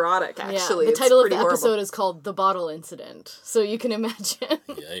very erotic, actually. Yeah. The title of the horrible. episode is called The Bottle Incident, so you can imagine.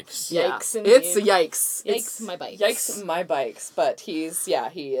 Yikes. Yeah. Yikes, indeed. It's a yikes. Yikes, my bikes. Yikes, my bikes. But he is...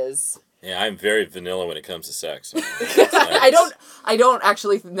 Yeah, I'm very vanilla when it comes to sex. I don't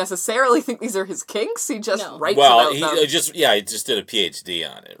actually necessarily think these are his kinks. He just writes about them. he just did a PhD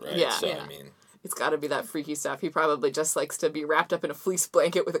on it, right? Yeah. So, Yeah. I mean... It's got to be that freaky stuff. He probably just likes to be wrapped up in a fleece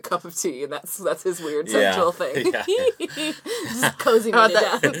blanket with a cup of tea, and that's his weird sexual thing. Yeah. Just cozy me to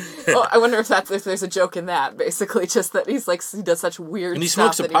death. Oh, I wonder if there's a joke in that. Basically, just that he does such weird. And he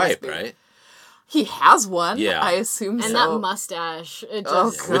stuff smokes a that he pipe, right? He has one. Yeah. I assume so. And that mustache. It just... Oh,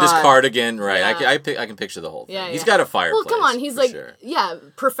 With his God. cardigan, right? Yeah. I can picture the whole thing. Yeah, He's yeah. got a fireplace. Well, come on. He's for like, sure.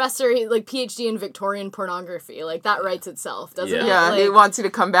 professor, like PhD in Victorian pornography. Like that writes itself, doesn't it? Yeah, Like, he wants you to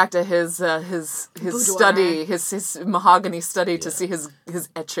come back to his Boudoir. study, his mahogany study to see his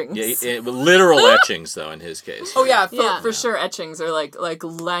etchings. Yeah, literal etchings though in his case. Oh yeah, Yeah. for sure. Etchings are like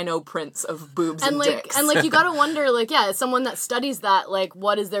lino prints of boobs and like dicks. and like you gotta wonder, like, as someone that studies that, like,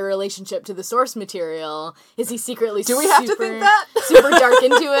 what is their relationship to the source material? Is he secretly Do we have to think that? super dark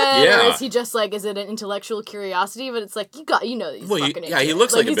into it? Yeah. Or is he just like, is it an intellectual curiosity? But it's like, you know that he's fucking into he it.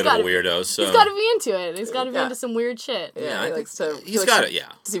 looks like a he's bit of a gotta- weirdo. So He's gotta be into it. He's gotta be Yeah. into some weird shit. Yeah, I he think likes to. he's got it.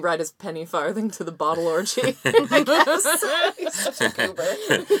 Yeah. Does he ride his penny farthing to the bottle orgy? I guess. He's such a goober.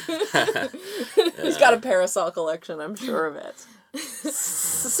 He's got a parasol collection, I'm sure of it.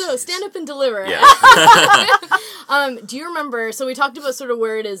 So, stand up and deliver. Yeah. Do you remember, so we talked about sort of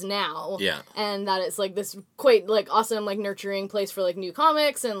where it is now. Yeah. And that it's like this quite like awesome like nurturing place for like new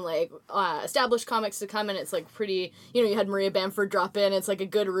comics and like established comics to come, and it's like pretty, you had Maria Bamford drop in. It's like a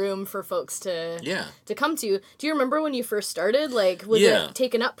good room for folks to come to. Do you remember when you first started? Like, was it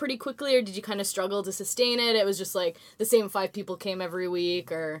taken up pretty quickly, or did you kind of struggle to sustain it? It was just like the same 5 people came every week,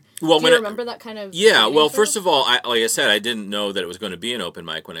 or do you remember that kind of? Yeah. Well, first of all, like I said, I didn't know that it was going to be an open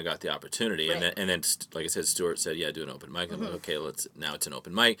mic when I got the opportunity, Right. and then like I said, Stuart said, "Yeah, do an open mic." I'm like, okay, now it's an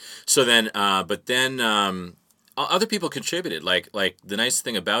open mic. So then, but then other people contributed. Like the nice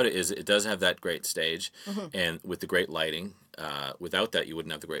thing about it is it does have that great stage, and with the great lighting. Without that, you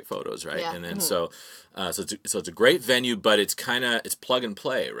wouldn't have the great photos, right? Yeah. And then so it's a great venue, but it's plug and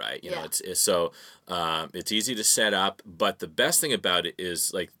play, right? You know, it's easy to set up. But the best thing about it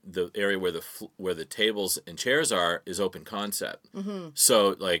is like the area where the tables and chairs are is open concept.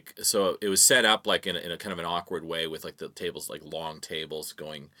 So it was set up like in a kind of an awkward way with like the tables like long tables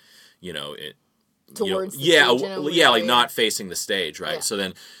going, towards the yeah, stage in a weird like way. not facing the stage, right?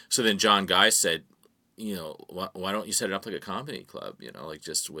 Yeah. So then John Guy said, you know, why don't you set it up like a comedy club, you know, like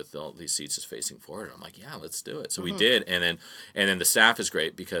just with all these seats just facing forward. And I'm like, yeah, let's do it. So we did. And then the staff is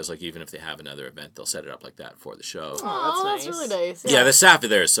great because like even if they have another event, they'll set it up like that for the show. Oh, that's really nice. Yeah, the staff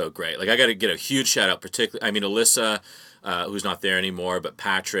there is so great. Like I got to get a huge shout out, particularly, I mean, Alyssa, who's not there anymore, but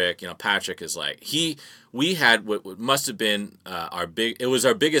Patrick, you know, Patrick is like, we had what must have been our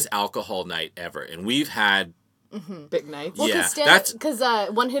biggest alcohol night ever. And we've had big nights. Well, because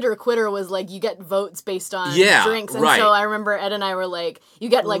One Hitter Quitter was like you get votes based on drinks, and so I remember Ed and I were like, you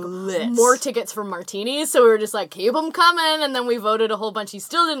get like more tickets for martinis, so we were just like, keep them coming, and then we voted a whole bunch. He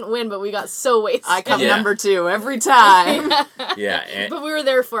still didn't win, but we got so wasted. I come number 2 every time. But we were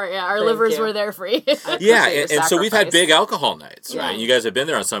there for it. Yeah, our livers were there free. And so we've had big alcohol nights, right? And you guys have been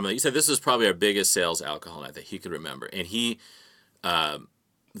there on some of them. You said this was probably our biggest sales alcohol night that he could remember, and he.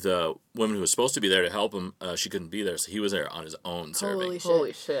 The woman who was supposed to be there to help him, she couldn't be there, so he was there on his own serving.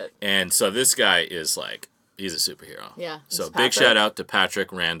 Holy shit. And so this guy is like, he's a superhero. Yeah. So big shout out to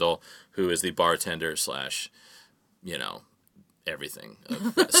Patrick Randall, who is the bartender / you know, everything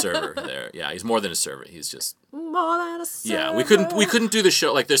server there. Yeah, he's more than a server. He's just more than a server. Yeah, we couldn't do the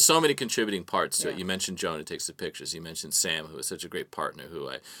show. Like there's so many contributing parts to it. You mentioned Joan who takes the pictures. You mentioned Sam, who is such a great partner, who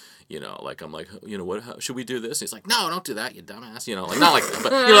you know, like I'm like, you know, how, should we do this? And he's like, no, don't do that, you dumbass. You know, like not like that,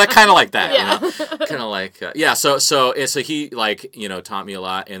 but you know, like kind of like that. You know, kind of like So he like, you know, taught me a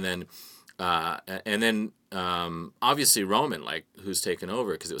lot, and then obviously Roman, like who's taken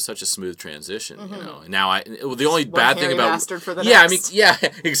over because it was such a smooth transition. You know, and now the only bad thing about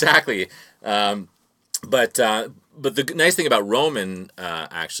exactly. But the nice thing about Roman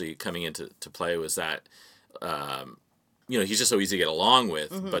actually coming into play was that. You know, he's just so easy to get along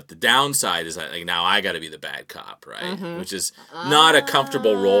with, but the downside is that like now I got to be the bad cop, right? Which is not a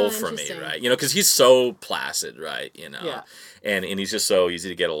comfortable role for me, right? You know, because he's so placid, right? You know, and he's just so easy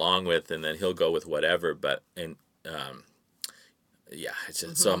to get along with, and then he'll go with whatever. It's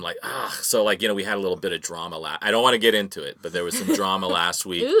just, so I'm like, so like, you know, we had a little bit of drama. I don't want to get into it, but there was some drama last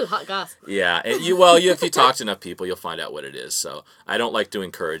week. Ooh, hot goss. Yeah, and if you talk to enough people, you'll find out what it is. So I don't like to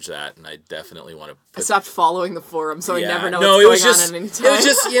encourage that, and I definitely want to. I stopped following the forum, so I never know what's going on at any time. It was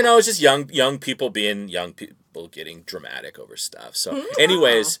just, you know, it's just young people being young people getting dramatic over stuff. So,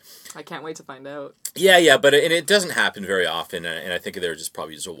 anyways, I can't wait to find out. Yeah, but it doesn't happen very often, and I think they're just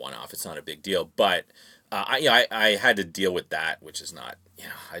probably just a one-off. It's not a big deal, but. I had to deal with that, which is not, you know,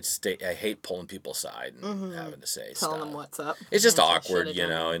 I hate pulling people aside and having to say Telling them what's up. It's just awkward, you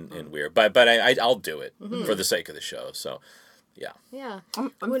know, and weird. But I'll do it for the sake of the show. So, yeah. Yeah.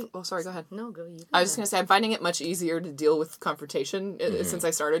 Sorry, go ahead. No, go. You. I was just going to say, I'm finding it much easier to deal with confrontation since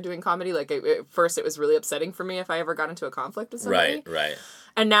I started doing comedy. Like, at first it was really upsetting for me if I ever got into a conflict with somebody. Right.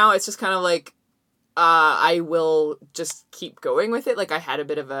 And now it's just kind of like, I will just keep going with it. Like I had a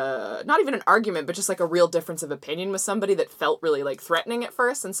bit of not even an argument, but just like a real difference of opinion with somebody that felt really like threatening at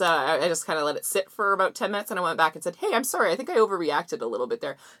first. And so I just kind of let it sit for about 10 minutes and I went back and said, hey, I'm sorry. I think I overreacted a little bit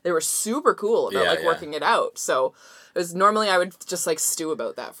there. They were super cool about working it out. So it was normally I would just like stew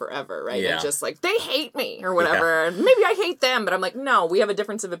about that forever, right? Yeah. And just like, they hate me or whatever. And maybe I hate them, but I'm like, no, we have a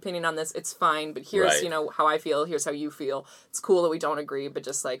difference of opinion on this. It's fine. But here's, you know, how I feel. Here's how you feel. It's cool that we don't agree, but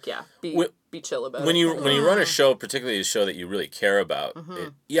just like, be chill about it. When you run a show, particularly a show that you really care about,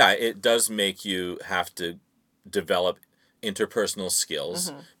 it does make you have to develop interpersonal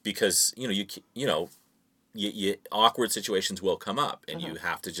skills because you awkward situations will come up and you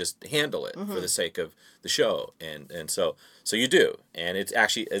have to just handle it for the sake of the show and so you do, and it's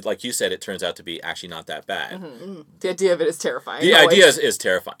actually, like you said, it turns out to be actually not that bad. The idea of it is terrifying. The idea is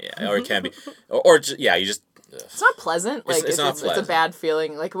terrifying, or it can be, or you just. It's not pleasant. Like it's not pleasant. It's a bad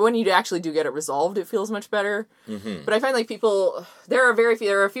feeling. Like when you actually do get it resolved, it feels much better. But I find like people, there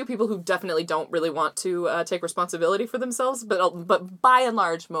are a few people who definitely don't really want to take responsibility for themselves. But by and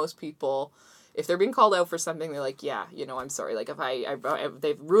large, most people, if they're being called out for something, they're like, yeah, you know, I'm sorry. Like if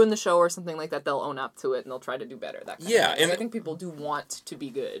they've ruined the show or something like that, they'll own up to it and they'll try to do better. That kind of thing. And I think people do want to be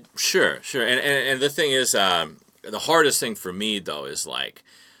good. Sure. And the thing is, the hardest thing for me though is like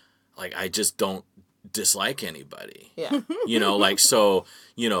I just don't dislike anybody. Yeah. You know, like, so,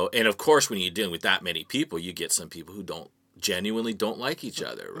 you know, and of course when you're dealing with that many people, you get some people who genuinely don't like each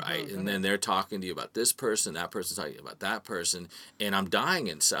other, right? And then they're talking to you about this person, that person's talking about that person, and I'm dying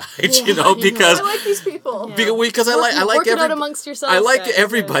inside, you know, because I like these people. Because I like it out amongst yourselves. I like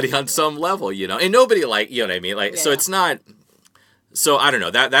everybody on some level, you know, and nobody you know what I mean? Like, so it's not. So I don't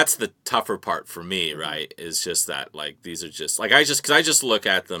know, that's the tougher part for me, right? Is just that like these are just like because I just look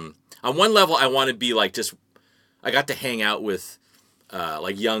at them on one level. I want to be like I got to hang out with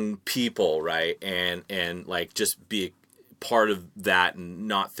like young people, right? And like just be part of that and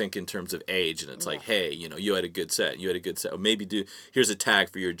not think in terms of age. And it's like, hey, you know, you had a good set. Or maybe here's a tag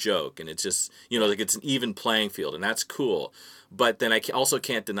for your joke. And it's just, you know, like it's an even playing field, and that's cool. But then I also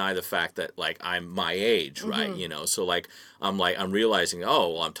can't deny the fact that, like, I'm my age, right? You know, so I'm realizing, oh,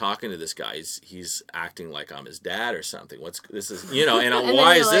 well, I'm talking to this guy. He's acting like I'm his dad or something. You know, and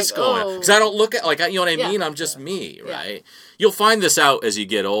why is this going on? Because I don't look at, like, you know what I mean? I'm just me, right? You'll find this out as you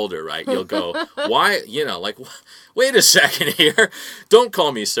get older, right? You'll go, why, you know, like, wait a second here. Don't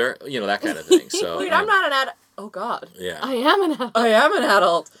call me sir. You know, that kind of thing. So wait, I'm not an adult. Oh, God. Yeah. I am an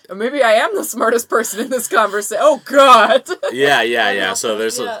adult. Maybe I am the smartest person in this conversation. Oh, God. Yeah. So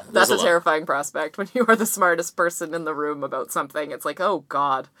that's a terrifying prospect when you are the smartest person in the room about something. It's like, oh,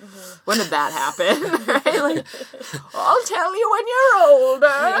 God. When did that happen? Right? Like, I'll tell you when you're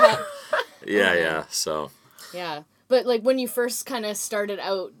older. Yeah. So. Yeah. But, like, when you first kind of started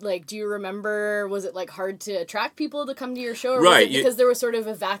out, like, do you remember, was it, like, hard to attract people to come to your show? Or was it because there was sort of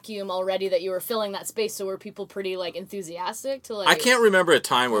a vacuum already that you were filling that space, so were people pretty, like, enthusiastic to, like... I can't remember a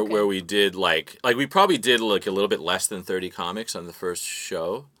time where we did, like, we probably did, like, a little bit less than 30 comics on the first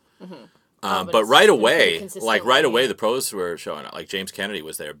show. Mm-hmm. But right away, the pros were showing up. Like, James Kennedy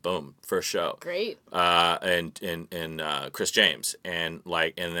was there. Boom. First show. Great. And Chris James. And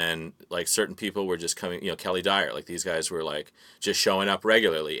then, like, certain people were just coming, you know, Kelly Dyer. Like, these guys were, like, just showing up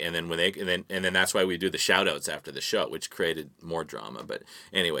regularly. And then and then that's why we do the shout-outs after the show, which created more drama. But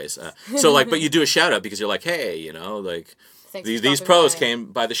anyways, so, like, but you do a shout-out because you're like, hey, you know, like... These pros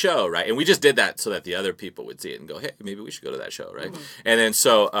came by the show, right? And we just did that so that the other people would see it and go, hey, maybe we should go to that show, right? Mm-hmm. And then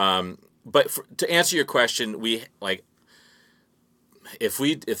so... But to answer your question, we've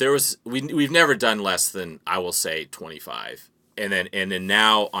never done less than, I will say, 25. And then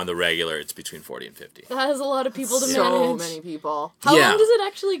now on the regular, it's between 40 and 50. That is a lot of people to manage. So many people. How long does it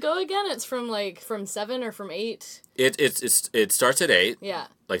actually go again? It's from 7 or from 8? It starts at 8. Yeah.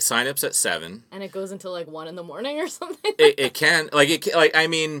 Like, sign-ups at 7. And it goes until 1 in the morning or something? It can. I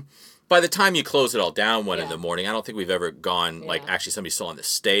mean... By the time you close it all down 1 in the morning, I don't think we've ever gone, like, actually somebody's still on the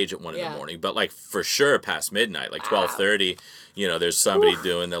stage at 1 in the morning. But, like, for sure past midnight, like 12:30, you know, there's somebody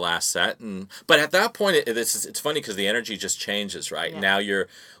doing the last set. But at that point, it's funny because the energy just changes, right? Yeah. Now you're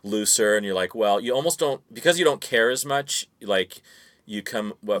looser and you're like, well, you almost don't, because you don't care as much, like... You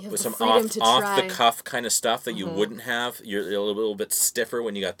come with some off the cuff kind of stuff that you wouldn't have. You're a little bit stiffer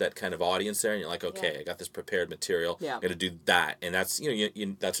when you got that kind of audience there, and you're like, okay, I got this prepared material. Yeah. I'm gonna do that, and that's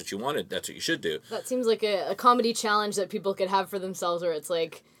that's what you wanted. That's what you should do. That seems like a comedy challenge that people could have for themselves, where it's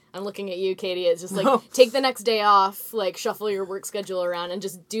like, I'm looking at you, Katie. It's just like take the next day off, like shuffle your work schedule around, and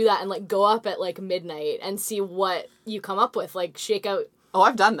just do that, and like go up at like midnight and see what you come up with. Like shake out. Oh,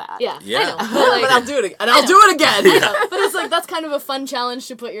 I've done that. Yeah. I know. But I'll do it again. And I'll do it again. Yeah. But it's like, that's kind of a fun challenge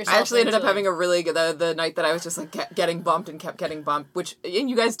to put yourself I actually ended up having a really good, the night that I was just like getting bumped and kept getting bumped, and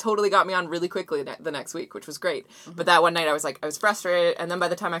you guys totally got me on really quickly the next week, which was great. Mm-hmm. But that one night I was frustrated, and then by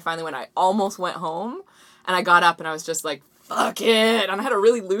the time I finally went, I almost went home, and I got up and I was just like, fuck it. And I had a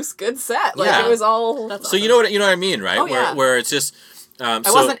really loose, good set. Like, it was all... That's awesome. You know what I mean, right? Oh, where it's just... I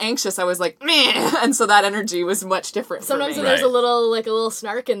wasn't anxious. I was like, meh, and so that energy was much different. Sometimes when there's a little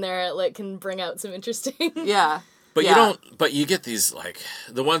snark in there, it like can bring out some interesting. Yeah. But you don't. But you get these like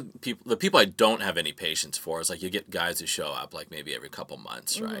the people I don't have any patience for is like you get guys who show up like maybe every couple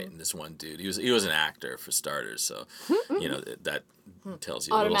months, right? And this one dude, he was an actor for starters, so you know that tells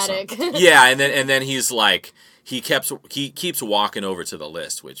you automatic. A little something. Yeah, and then he's like. He keeps walking over to the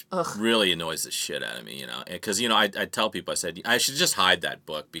list, which really annoys the shit out of me, you know. Because, you know, I tell people, I said, I should just hide that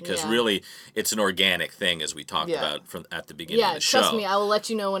book because really it's an organic thing, as we talked about at the beginning of the show. Yeah, trust me, I will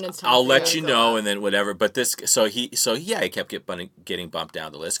let you know when it's time. I'll let you know, and then whatever. But he kept getting bumped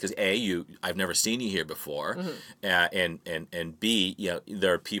down the list because I've never seen you here before, and B, you know,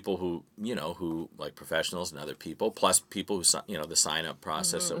 there are people who like professionals and other people, plus people who the sign up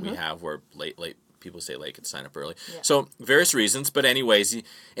process that we have where late. People stay late and sign up early. Yeah. So various reasons, but anyways,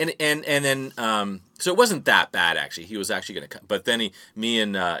 and then so it wasn't that bad actually. He was actually going to come, but then me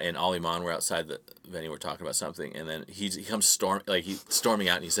and Ollie Mon were outside the venue. We're talking about something, and then he comes storming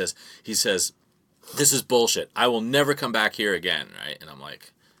out, and he says, "This is bullshit. I will never come back here again." Right? And I'm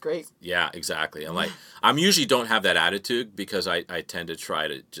like, great. Yeah, exactly. I'm like, I'm usually don't have that attitude because I tend to try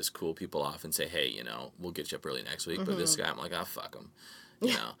to just cool people off and say, hey, you know, we'll get you up early next week. But this guy, I'm like, fuck him.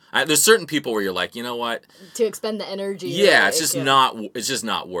 You know, there's certain people where you're like, you know what? To expend the energy. Yeah, it's just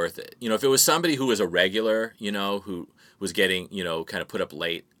not worth it. You know, if it was somebody who was a regular, you know, who was getting, you know, kind of put up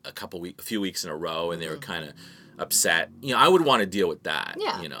late a few weeks in a row, and they were kind of upset, you know, I would want to deal with that.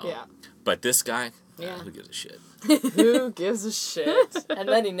 Yeah. You know. Yeah. But this guy. Yeah. Who gives a shit? Who gives a shit? And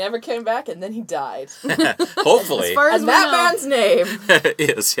then he never came back, and then he died. Hopefully. As far as and that man's name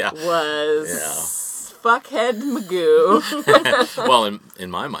is, was Fuckhead Magoo. Well, in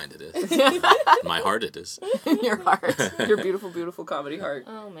my mind it is. In my heart it is. In your heart. Your beautiful, beautiful comedy heart.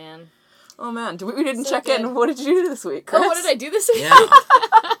 Oh, man. Oh, man. We didn't So check good. in. What did you do this week, Chris? Oh, what did I do this week? Yeah.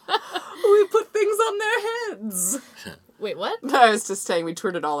 We put things on their heads. Wait, what? I was just saying we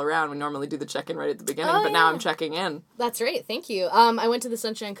toured it all around. We normally do the check-in right at the beginning, but now I'm checking in. That's right. Thank you. I went to the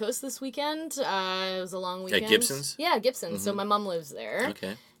Sunshine Coast this weekend. It was a long weekend. At Gibson's? Yeah, Gibson's. So my mom lives there.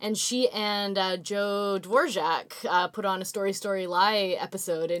 Okay. And she and Joe Dvorak put on a Story Lie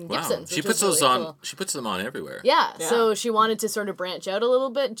episode in Wow. Gibson's. She puts those on. Cool. She puts them on everywhere. Yeah, so she wanted to sort of branch out a little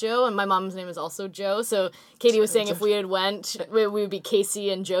bit, Joe, and my mom's name is also Joe. So Katie was saying if we had went, we would be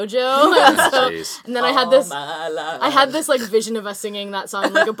Casey and JoJo. And then I had this like vision of us singing that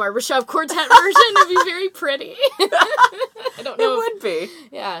song like a barbershop quartet version. It'd be very pretty. I don't know. It would be.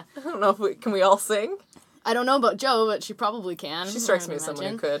 Yeah. I don't know if can we all sing? I don't know about Joe, but she probably can. She strikes me as someone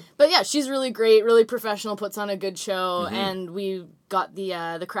who could. But yeah, she's really great, really professional, puts on a good show, and we got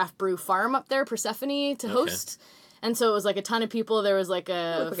the Craft Brew Farm up there, Persephone, to host. And so it was like a ton of people. There was like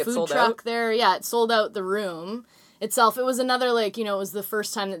a food truck there. Yeah, it sold out the room itself. It was another like, it was the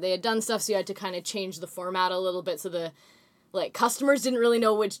first time that they had done stuff, so you had to kind of change the format a little bit so the customers didn't really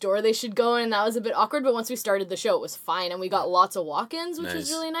know which door they should go in. That was a bit awkward, but once we started the show, it was fine. And we got lots of walk-ins, which was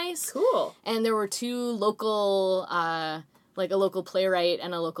really nice. Cool. And there were two local, a local playwright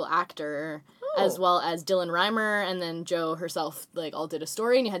and a local actor, as well as Dylan Reimer, and then Jo herself, all did a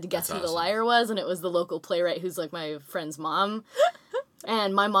story, and you had to guess who the liar was, and it was the local playwright who's, my friend's mom.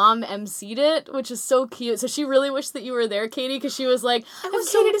 And my mom emceed it, which is so cute. So she really wished that you were there, Katie, because she was like, I want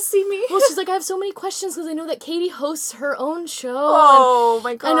Katie to see me. Well, she's like, I have so many questions because I know that Katie hosts her own show. Oh,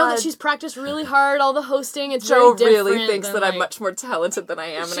 my God. I know that she's practiced really hard, all the hosting. It's Jo very different. really thinks that I'm much more talented than I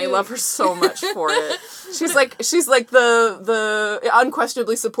am, and I love her so much for it. She's like the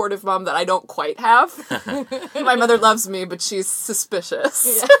unquestionably supportive mom that I don't quite have. My mother loves me, but she's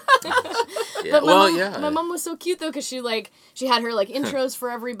suspicious. Yeah. But my mom was so cute though, because she had her intros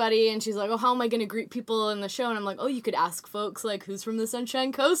for everybody, and she's like, oh, how am I going to greet people in the show? And I'm like, oh, you could ask folks who's from the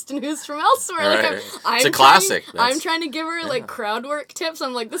Sunshine Coast and who's from elsewhere. Right. It's a classic. I'm trying to give her crowd work tips.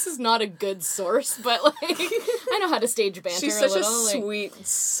 I'm like, this is not a good source, but I know how to stage banter. She's such a little.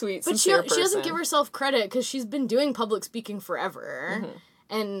 Sweet, but she doesn't give herself credit because she's been doing public speaking forever. Mm-hmm.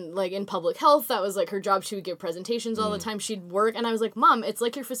 And, in public health, that was, her job. She would give presentations all the time. She'd work. And I was like, Mom, it's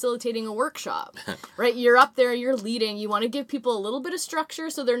like you're facilitating a workshop, right? You're up there, you're leading. You want to give people a little bit of structure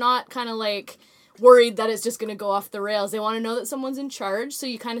so they're not kind of, worried that it's just going to go off the rails. They want to know that someone's in charge. So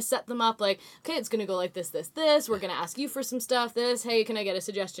you kind of set them up okay, it's going to go like this, this, this. We're going to ask you for some stuff, this. Hey, can I get a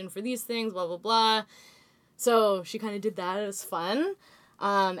suggestion for these things? Blah, blah, blah. So she kind of did that. It was fun.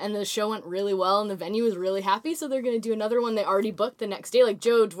 And the show went really well, and the venue was really happy, so they're going to do another one. They already booked the next day.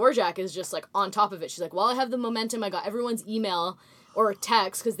 Jo Dvorak is just, on top of it. She's like, well, I have the momentum. I got everyone's email or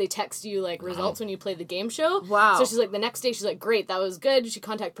text, because they text you, results when you play the game show. Wow. So she's like, the next day, she's like, great, that was good. She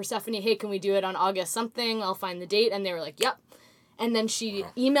contacted Persephone, hey, can we do it on August something? I'll find the date. And they were like, yep. And then she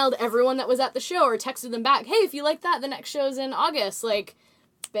emailed everyone that was at the show or texted them back, hey, if you like that, the next show's in August.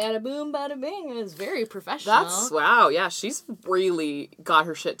 Bada boom, bada bing. It was very professional. Wow, yeah, she's really got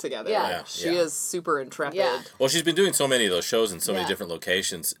her shit together. Yeah. She is super intrepid. Yeah. Well, she's been doing so many of those shows in so many different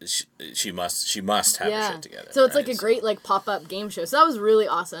locations. She must have her shit together. So it's a great pop-up game show. So that was really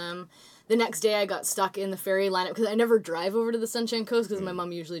awesome. The next day I got stuck in the ferry lineup because I never drive over to the Sunshine Coast because my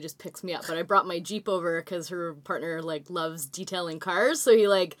mom usually just picks me up. But I brought my Jeep over because her partner loves detailing cars. So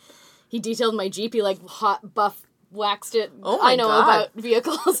he detailed my Jeep. He hot buff waxed it. Oh my God. About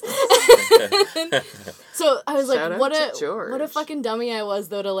vehicles. So I was Shout what a fucking dummy I was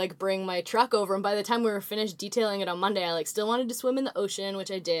though to bring my truck over, and by the time we were finished detailing it on Monday, I still wanted to swim in the ocean,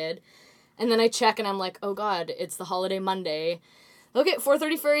 which I did. And then I check and I'm like, oh God, it's the holiday Monday. Okay,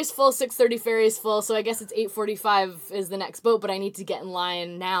 4:30 ferry's full, 6:30 ferry's full, so I guess it's 8:45 is the next boat, but I need to get in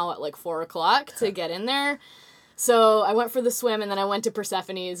line now at 4 o'clock to get in there. So I went for the swim, and then I went to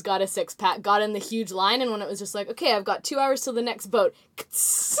Persephone's, got a 6-pack, got in the huge line, and when it was just okay, I've got 2 hours till the next boat.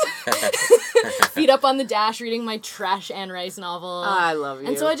 Feet up on the dash, reading my trash Anne Rice novel. I love you.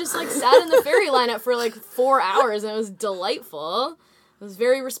 And so I just sat in the ferry lineup for 4 hours, and it was delightful. I was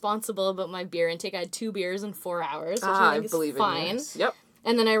very responsible about my beer intake. I had 2 beers in 4 hours, which I think is fine. Yep.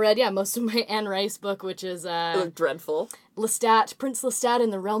 And then I read, most of my Anne Rice book, which is it looked dreadful. Prince Lestat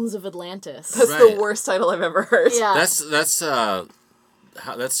in the Realms of Atlantis. That's the worst title I've ever heard. Yeah. It's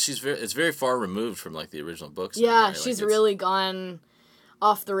very far removed from the original books. Yeah, right? she's really gone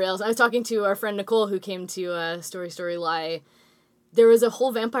off the rails. I was talking to our friend Nicole, who came to Story Lie. There was a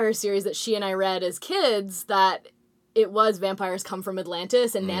whole vampire series that she and I read as kids that it was vampires come from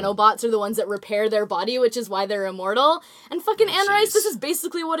Atlantis, and nanobots are the ones that repair their body, which is why they're immortal. And fucking Anne Rice, this is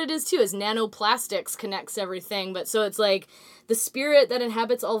basically what it is too, is nanoplastics connects everything. But so it's like the spirit that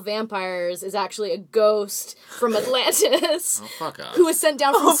inhabits all vampires is actually a ghost from Atlantis. Oh, fuck off. Who was sent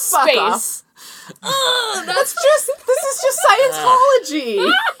down from space. This is just Scientology.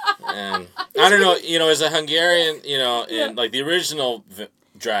 And I don't know, you know, as a Hungarian, you know, and like the original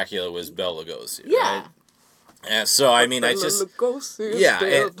Dracula was Bela Lugosi, right? And so, I mean, I just...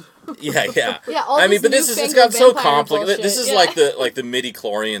 Yeah, yeah. I mean, but it's got so complicated. This is like the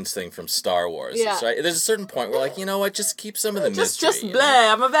midi-chlorians thing from Star Wars. Yeah. Right? There's a certain point where, like, you know what, just keep some of the mystery. Just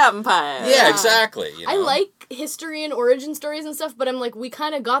bleh, I'm a vampire. Yeah, exactly. You know? I like history and origin stories and stuff, but I'm like, we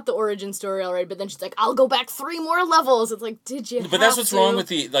kind of got the origin story already, but then she's like, I'll go back 3 more levels. It's like, did you But that's what's wrong with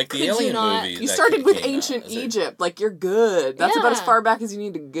the Alien movie. You started with ancient Egypt. Like, you're good. That's about as far back as you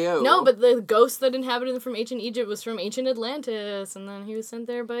need to go. No, but the ghost that inhabited from ancient Egypt was from ancient Atlantis, and then he was sent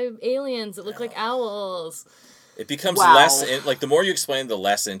there by aliens that look like owls. It becomes less, like, the more you explain, the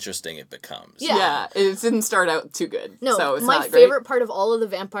less interesting it becomes. Yeah, it didn't start out too good. No, so it's my favorite part of all of the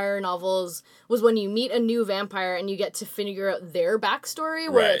vampire novels was when you meet a new vampire and you get to figure out their backstory,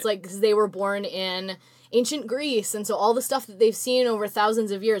 where it's like, 'cause they were born in ancient Greece, and so all the stuff that they've seen over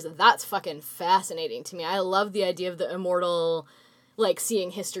thousands of years, that's fucking fascinating to me. I love the idea of the immortal, like,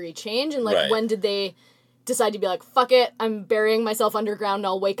 seeing history change, and, like, when did they decide to be like, fuck it, I'm burying myself underground,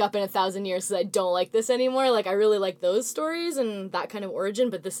 I'll wake up in 1,000 years because I don't like this anymore. Like, I really like those stories and that kind of origin,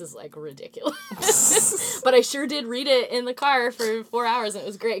 but this is, like, ridiculous. But I sure did read it in the car for 4 hours, and it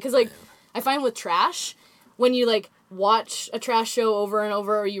was great. Because, like, I find with trash, when you, like, watch a trash show over and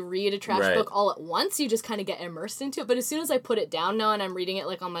over, or you read a trash book all at once, you just kind of get immersed into it. But as soon as I put it down now and I'm reading it,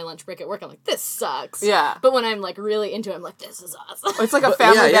 like, on my lunch break at work, I'm like, this sucks. Yeah. But when I'm, like, really into it, I'm like, this is awesome. It's like a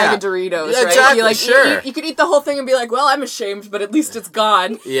family bag of Doritos, right? Exactly, you, like, sure. You could eat the whole thing and be like, well, I'm ashamed, but at least it's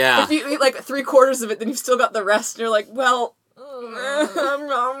gone. Yeah. If you eat, like, 3/4 of it, then you've still got the rest, and you're like, well...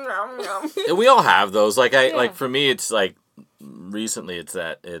 We all have those. Like, like, for me, it's, like, recently it's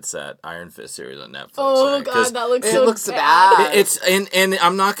that Iron Fist series on Netflix. Oh god, that looks so looks bad. It's and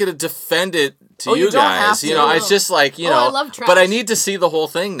I'm not gonna defend it to you guys. You know, it's just like, you know, I love trash. but I need to see the whole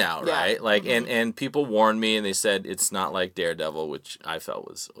thing now, right? Like, and people warned me and they said it's not like Daredevil, which I felt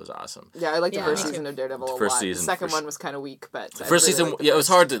was awesome. Yeah, I liked the first season of Daredevil a lot. The second one was kind of weak, but the first season, it was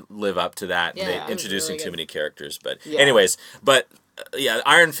hard to live up to that. Yeah, they introducing too many characters, but anyways, but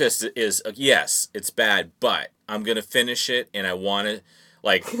Iron Fist is yes, it's bad, but I'm gonna finish it, and I want to,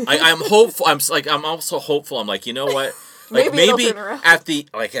 like, I'm hopeful. I'm also hopeful. I'm like, you know what? Like, maybe at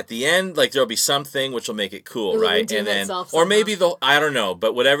the end, like, there'll be something which will make it cool, right? And then, or maybe I don't know,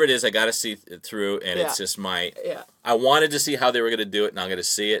 but whatever it is, I got to see it through, and it's just I wanted to see how they were going to do it, and I'm going to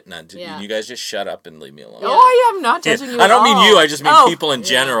see it, and you guys just shut up and leave me alone. Oh, I am not judging you I don't mean you, I just mean people in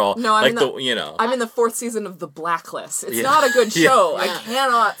general. No, I'm I'm in the 4th season of The Blacklist. It's not a good show. I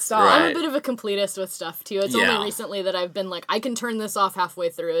cannot stop. Right. I'm a bit of a completely with stuff, too. It's only recently that I've been like, I can turn this off halfway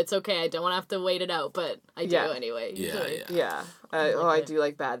through. It's okay. I don't want to have to wait it out, but I do anyway. Yeah. I do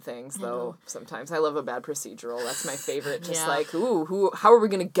like bad things, though, sometimes. I love a bad procedural. That's my favorite. Just like, how are we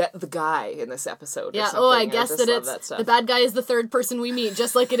going to get the guy in this episode? Yeah, I guess the bad guy is the third person we meet,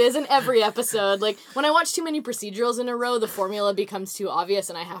 just like it is in every episode. Like, when I watch too many procedurals in a row, the formula becomes too obvious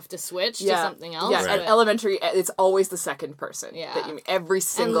and I have to switch to something else. Yeah, at Elementary, it's always the second person that you meet every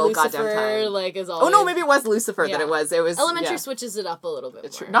single goddamn time. Like, is always... Oh, no, maybe it was Lucifer that it was. Elementary switches it up a little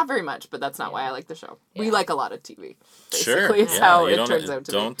bit more. Not very much, but that's not why I like the show. We like a lot of TV. Sure. It's how it turns out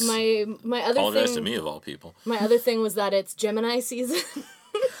to don't be. My other apologize thing, to me, of all people. My other thing was that it's Gemini season.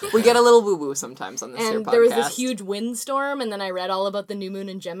 We get a little woo-woo sometimes on this here podcast. And there was this huge windstorm, and then I read all about the new moon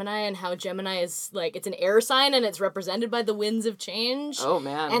in Gemini and how Gemini is, like, it's an air sign, and it's represented by the winds of change. Oh,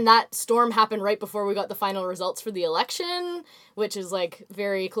 man. And that storm happened right before we got the final results for the election, which is, like,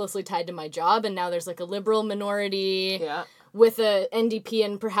 very closely tied to my job, and now there's, like, a liberal minority with a NDP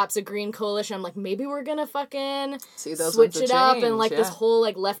and perhaps a Green coalition. I'm like, maybe we're gonna fucking switch it up, and, like, this whole,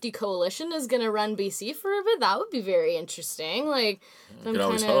 like, lefty coalition is gonna run BC for a bit. That would be very interesting. Like, you can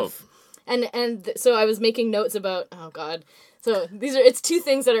always hope. And so I was making notes about, oh god, so it's 2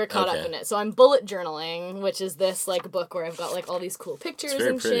 things that are caught up in it. So I'm bullet journaling, which is this, like, book where I've got, like, all these cool pictures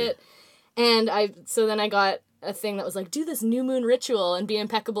and pretty shit. And then I got a thing that was like, do this new moon ritual and be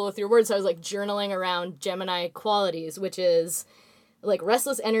impeccable with your words. So I was, like, journaling around Gemini qualities, which is, like,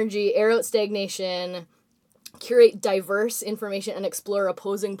 restless energy, air out stagnation, curate diverse information and explore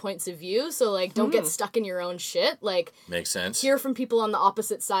opposing points of view. So, like, don't get stuck in your own shit. Like, makes sense. Hear from people on the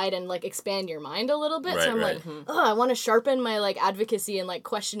opposite side and, like, expand your mind a little bit. Right, so I'm right. like, I want to sharpen my, like, advocacy and, like,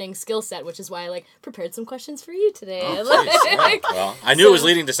 questioning skill set, which is why I, like, prepared some questions for you today. Oh, like, well, I knew it was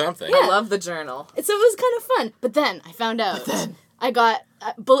leading to something. I love the journal. So it was kind of fun. But then I found out. I got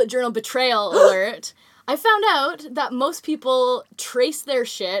a bullet journal betrayal alert. I found out that most people trace their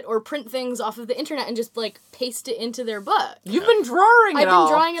shit or print things off of the internet and just, like, paste it into their book. You've been drawing it all. I've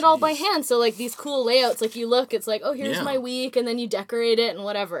been drawing it all by hand. So, like, these cool layouts, like, you look, it's like, oh, here's my week, and then you decorate it and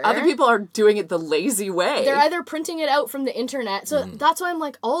whatever. Other people are doing it the lazy way. They're either printing it out from the internet. So that's why I'm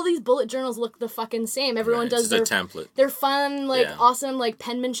like, all these bullet journals look the fucking same. Everyone does their template. They're fun, like, awesome, like,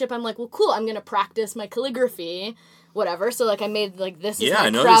 penmanship. I'm like, well, cool, I'm going to practice my calligraphy. Whatever, so, like, I made, like, this is my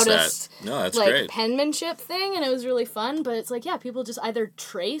proudest, that's like, great. penmanship thing, and it was really fun, but it's like, people just either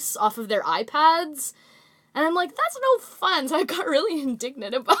trace off of their iPads, and I'm like, that's no fun, so I got really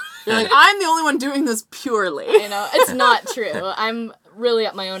indignant about it. You're like, I'm the only one doing this purely. You know, it's not true. I'm really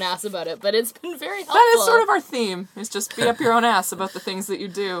up my own ass about it, but it's been very helpful. That is sort of our theme, is just be up your own ass about the things that you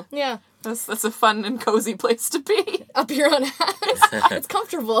do. Yeah. That's a fun and cozy place to be. Up your own ass. It's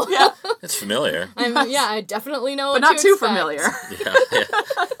comfortable. Yeah. It's familiar. I definitely know but what not to too expect. familiar.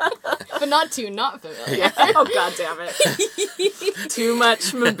 But not not familiar. Yeah. Oh, God damn it. Too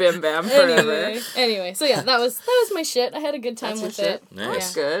much Bim Bam forever. Anyway, so that was my shit. I had a good time with it.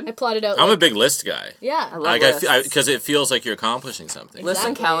 Nice. That's good. I plotted out. I'm a big list guy. Yeah. I love lists. Because it feels like you're accomplishing something. Lists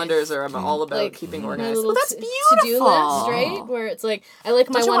and calendars are all about like, keeping my organized. little That's to-do beautiful. list, right? Where it's like, I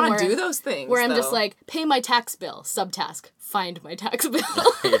like my Don't you one want to where do those things, where I'm though? just like, pay my tax bill, subtask, find my tax bill.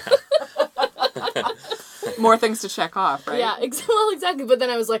 More things to check off, right? Yeah, exactly. But then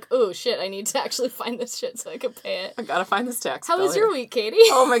I was like, oh shit, I need to actually find this shit so I can pay it. I gotta find this tax How bill was here. your week, Katie?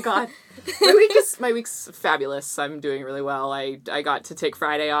 Oh my God. My week's fabulous. I'm doing really well. I got to take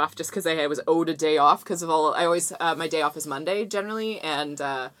Friday off just because I was owed a day off because of I always, my day off is Monday generally, and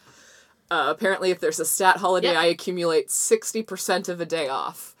apparently if there's a stat holiday, I accumulate 60% of a day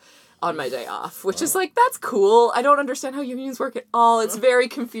off on my day off, which is like, that's cool. I don't understand how unions work at all. It's very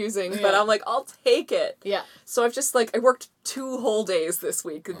confusing, but I'm like, I'll take it. Yeah. So I've just I worked 2 whole days this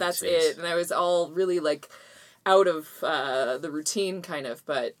week, and that's it. And I was all really out of the routine kind of,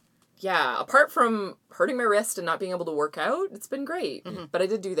 but yeah, apart from hurting my wrist and not being able to work out, it's been great. Mm-hmm. But I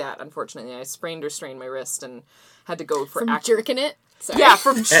did do that, unfortunately. I sprained or strained my wrist and had to go for jerking it? Sorry. Yeah,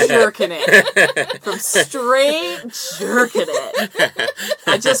 from jerking it. From straight jerking it.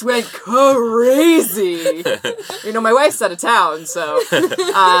 I just went crazy. You know, my wife's out of town, so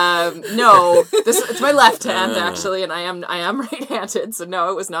no. It's my left hand actually, and I am right-handed, so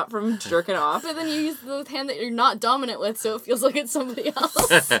no, it was not from jerking off. But then you use the hand that you're not dominant with, so it feels like it's somebody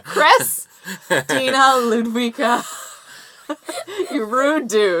else. Chris, Dina, Ludwika, you rude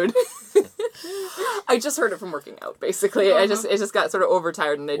dude. I just heard it from working out, basically. It just got sort of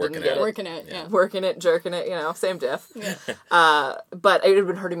overtired and I didn't get it. Working out, yeah. Working it, jerking it, same diff. Yeah. But it had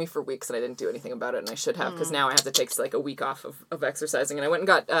been hurting me for weeks and I didn't do anything about it, and I should have, because now I have to take a week off of exercising. And I went and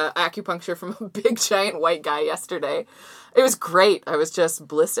got acupuncture from a big giant white guy yesterday. It was great. I was just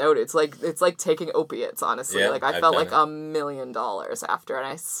blissed out. It's like taking opiates, honestly. Yeah, I felt like $1 million after, and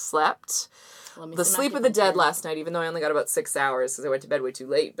I slept the sleep of the dead last night, even though I only got about 6 hours because I went to bed way too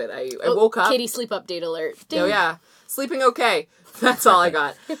late. But I woke up. Katie, sleep update alert. Ding. Oh, yeah. Sleeping okay. That's all I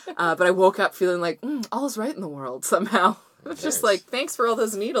got. But I woke up feeling like, all is right in the world somehow. It's just like, thanks for all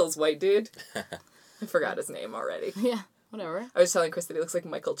those needles, white dude. I forgot his name already. Yeah, whatever. I was telling Chris that he looks like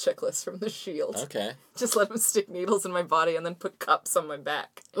Michael Chiklis from The Shield. Okay. Just let him stick needles in my body and then put cups on my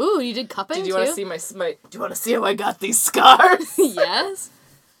back. Ooh, you did cupping Did you too? want to see my... Do you want to see how I got these scars? Yes.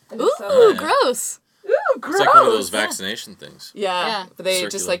 Ooh, gross. Ooh, gross. It's like one of those vaccination things. Yeah. But they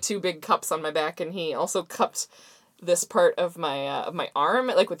Circular. just 2 big cups on my back, and he also cupped this part of my arm,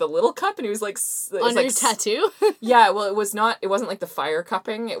 with a little cup, and he was on your tattoo? Yeah, well, it wasn't like the fire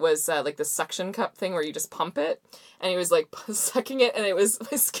cupping, it was the suction cup thing where you just pump it, and he was sucking it, and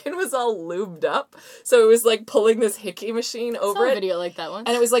my skin was all lubed up, so it was pulling this hickey machine over it. I saw a video like that one.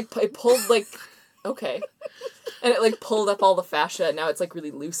 And it was it pulled okay. And it pulled up all the fascia, and now it's really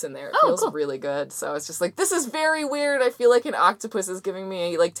loose in there. It feels really good. So it's just this is very weird. I feel like an octopus is giving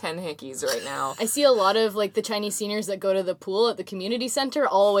me 10 hickeys right now. I see a lot of the Chinese seniors that go to the pool at the community center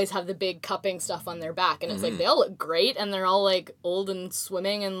always have the big cupping stuff on their back, and it's they all look great, and they're all old and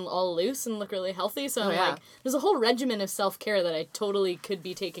swimming and all loose and look really healthy. So I'm there's a whole regimen of self-care that I totally could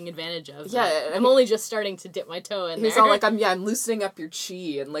be taking advantage of. Yeah, I'm only just starting to dip my toe in He's there. all I'm loosening up your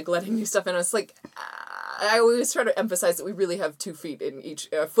chi and letting new stuff in. It's I always try to emphasize that we really have 2 feet in each,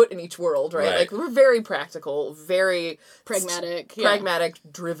 foot in each world, right? Right. Like, we're very practical, very... Pragmatic.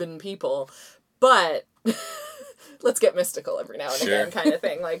 Pragmatic-driven people. But... let's get mystical every now and again, kind of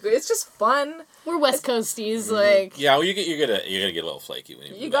thing. Like, it's just fun. We're West Coasties, like... Yeah, well, you're gonna get a little flaky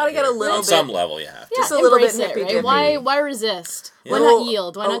when you gotta get a little on bit... some level, you have to. Just a little bit it, nippy, right? Why resist? Yeah. Why not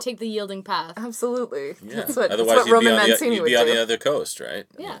yield? Why not take the yielding path? Absolutely. Yeah. That's what Otherwise, Roman Mancini you'd would be on do. the other coast, right?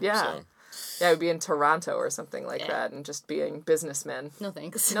 Yeah. Yeah. So. Yeah, I would be in Toronto or something like that, and just being businessmen. No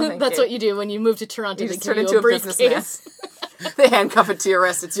thanks. No, thank That's you. what you do when you move to Toronto. You They just give turn you into a a businessman. briefcase. They handcuff it to your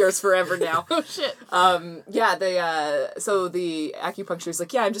wrist. It's yours forever now. Oh shit. Yeah, so the acupuncturist is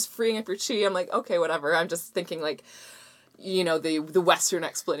like, yeah, I'm just freeing up your chi. I'm like, okay, whatever. I'm just thinking like, you know, the Western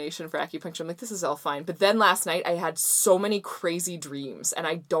explanation for acupuncture. I'm like, this is all fine. But then last night I had so many crazy dreams, and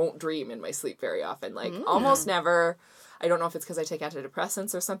I don't dream in my sleep very often. Like, almost never. I don't know if it's because I take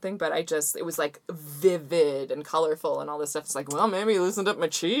antidepressants or something, but it was like vivid and colorful and all this stuff. It's like, well, maybe you loosened up my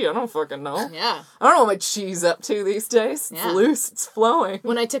chi. I don't fucking know. Yeah. I don't know what my chi's up to these days. It's loose. It's flowing.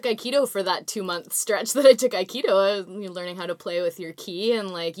 When I took Aikido for that 2-month stretch that I took Aikido, I was learning how to play with your ki and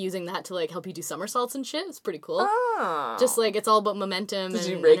like using that to like help you do somersaults and shit. It's pretty cool. Oh. Just like it's all about momentum. Did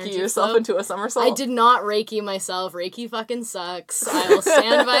you and Reiki energy yourself flow. into a somersault? I did not Reiki myself. Reiki fucking sucks. I will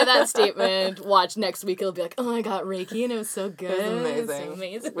stand by that statement. Watch next week. It'll be like, oh, I got Reiki and it was so good. It was amazing. It was so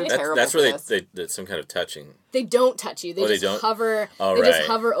amazing. We're That's terrible where for this. that's some kind of touching. They don't touch you. They They just don't? hover. Oh, they just right.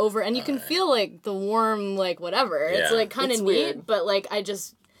 hover over, and you can feel like the warm, like whatever. It's Yeah. like kind of It's neat, weird. but like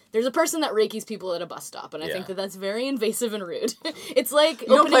there's a person that Reikis people at a bus stop, and I Yeah. think that's very invasive and rude. It's like You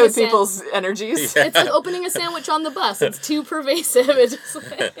don't opening play a with people's energies. It's like opening a sandwich on the bus. It's too pervasive. It's just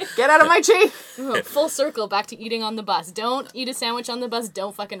like, Get out of my chi! full circle back to eating on the bus. Don't eat a sandwich on the bus.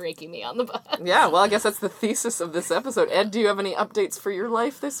 Don't fucking Reiki me on the bus. Yeah, well, I guess that's the thesis of this episode. Ed, do you have any updates for your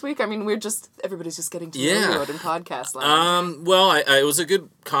life this week? I mean, everybody's just getting to know you out in podcast land. Well, it was a good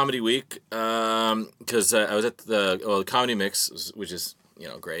comedy week because I was at the Comedy Mix, which is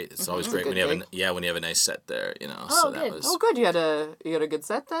great. It's always great when you have when you have a nice set there. Oh, so good. that was. Oh, good. You had a good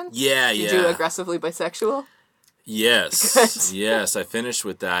set then? Yeah, Did yeah. you do Aggressively Bisexual? Yes, Good. yes, I finished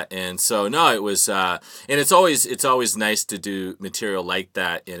with that, and so no, it was, and it's always nice to do material like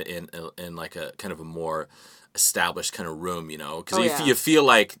that in like a kind of a more established kind of room, because you feel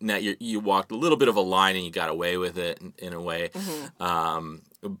like now you walked a little bit of a line and you got away with it in a way,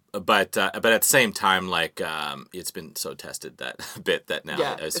 but at the same time, like it's been so tested that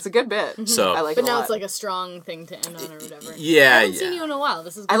now It's a good bit. So I like But it a now lot. it's like a strong thing to end on or whatever. Yeah, I haven't seen you in a while.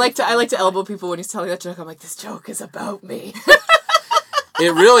 This is. I like to elbow people when he's telling that joke. I'm like, this joke is about me.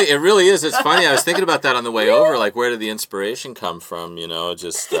 It really is. It's funny. I was thinking about that on the way over. Like, where did the inspiration come from?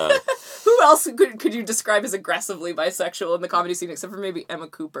 Just. Who else could you describe as aggressively bisexual in the comedy scene except for maybe Emma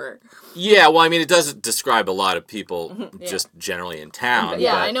Cooper? Yeah, well, I mean, it does describe a lot of people just generally in town.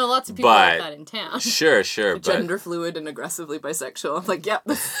 Yeah, but, I know lots of people like that in town. Sure. But, Gender fluid and aggressively bisexual. I'm like, yep,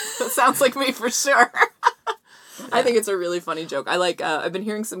 that sounds like me for sure. I think it's a really funny joke. I like, I've been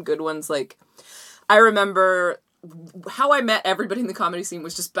hearing some good ones. Like, I remember how I met everybody in the comedy scene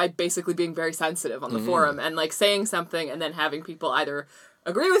was just by basically being very sensitive on the forum and like saying something and then having people either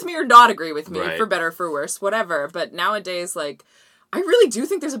agree with me or not agree with me, for better, for worse, whatever. But nowadays, like, I really do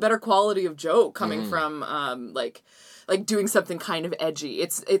think there's a better quality of joke coming from, like doing something kind of edgy.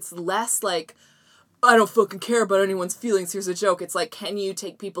 It's less like, I don't fucking care about anyone's feelings, here's a joke. It's like, can you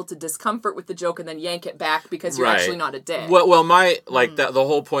take people to discomfort with the joke and then yank it back because you're actually not a dick? Well, my, like, the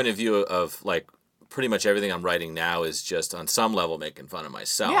whole point of view of, like, pretty much everything I'm writing now is just on some level making fun of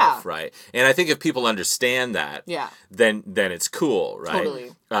myself, right? And I think if people understand that, then it's cool, right?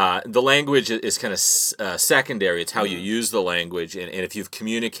 Totally. The language is kind of secondary. It's how you use the language, and if you've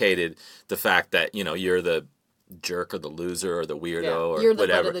communicated the fact that you're the jerk or the loser or the weirdo or you're the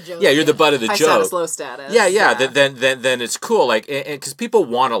whatever. Butt of the joke. Yeah, you're the butt of the High joke. status, low status. Yeah. Then it's cool. Like, and because people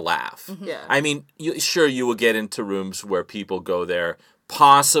want to laugh. Yeah. I mean, you will get into rooms where people go there.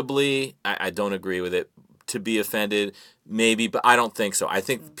 Possibly, I don't agree with it, to be offended, maybe, but I don't think so. I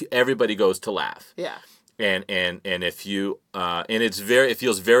think everybody goes to laugh. Yeah. And if you and it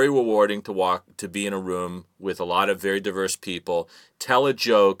feels very rewarding to be in a room with a lot of very diverse people, tell a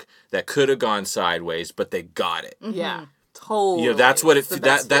joke that could have gone sideways, but they got it. Yeah. Totally. That's what It's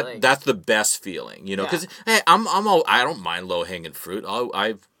that's the best feeling. Because hey, I don't mind low hanging fruit.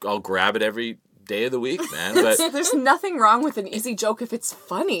 I'll grab it every day of the week, man. But there's nothing wrong with an easy joke if it's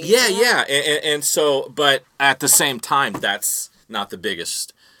funny. Yeah. And so, but at the same time, that's not the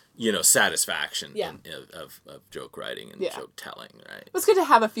biggest, satisfaction of joke writing and joke telling, right? It's good to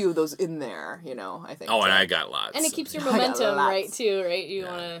have a few of those in there, I think. Oh, and I got lots. And it keeps your momentum right too, right? You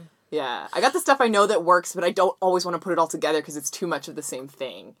want to Yeah. I got the stuff I know that works, but I don't always want to put it all together because it's too much of the same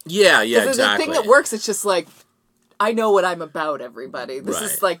thing. Yeah, exactly. The thing that works, it's just like, I know what I'm about, everybody. This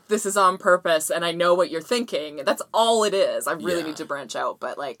is like, this is on purpose, and I know what you're thinking. That's all it is. I really need to branch out,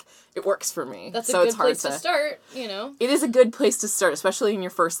 but like, it works for me. That's a good place to start, you know? It is a good place to start, especially in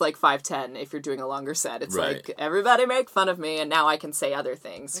your first like 5-10, if you're doing a longer set. It's like, everybody make fun of me, and now I can say other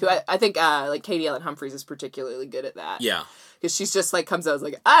things. Who I think like Katie Ellen Humphries is particularly good at that. Yeah. Because she's just like comes out as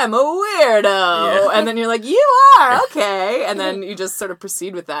like, I'm a weirdo. And then you're like, you are, okay. And then you just sort of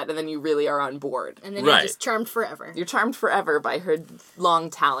proceed with that, and then you really are on board. And then you're just charmed forever. You're charmed forever by her long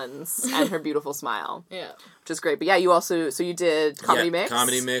talons and her beautiful smile. Yeah. Which is great. But yeah, you also, so you did Comedy Mix?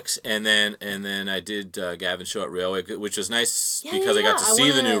 Comedy Mix, and then I did Gavin's show at Railway, which was nice because I got to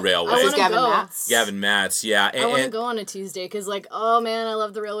see the new Railway. I Gavin Matz. Gavin Matz, yeah. I want to go on a Tuesday because, like, oh man, I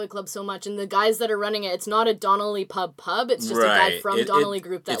love the Railway Club so much, and the guys that are running it, it's not a Donnelly pub. It's just a guy from Donnelly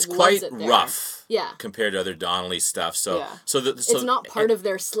Group that loves it there. It's quite rough. Yeah. Compared to other Donnelly stuff, so it's not part of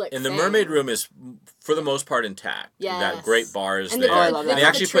their slick. And the Mermaid Room is, for the most part, intact. Yeah. Got great bars and there. I love that. They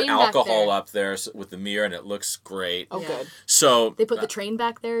actually put alcohol up there with the mirror, and it looks great. Oh, good. So they put the train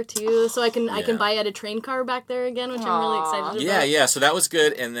back there too, so I can buy at a train car back there again, which I'm really excited about. Yeah. So that was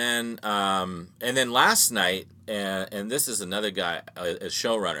good, and then last night, and this is another guy, a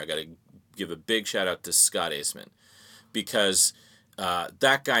showrunner. I got to give a big shout out to Scott Aceman, because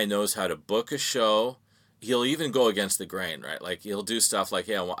that guy knows how to book a show. He'll even go against the grain, right? Like, he'll do stuff like,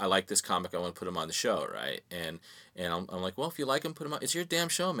 hey, I like this comic, I want to put him on the show, right? And I'm like, well, if you like him, put him on. It's your damn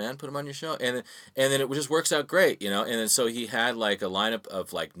show, man. Put him on your show. And then it just works out great, you know? And then so he had, like, a lineup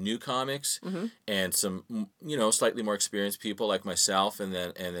of, like, new comics and some, you know, slightly more experienced people like myself, and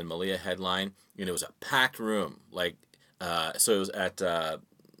then Malia headline. And it was a packed room. Like, so it was at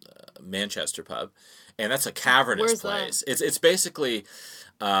Manchester Pub. And that's a cavernous place. That? It's basically...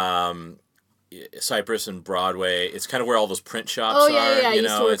 Cypress and Broadway. It's kind of where all those print shops are. Yeah. I used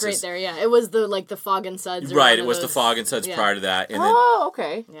to work right there. Yeah, it was the Fog and Suds. Right, it was the Fog and Suds prior to that. And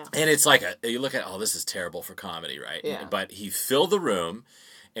okay. Yeah. And it's like you look at, this is terrible for comedy, right? Yeah. But he filled the room,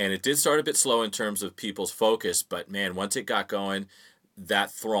 and it did start a bit slow in terms of people's focus. But man, once it got going, that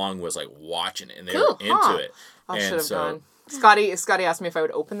throng was like watching it, and they were into it. I should have gone. Scotty asked me if I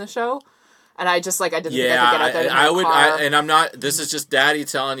would open the show. And I just, like, I didn't think I could get out there. I would, and I'm not, this is just Daddy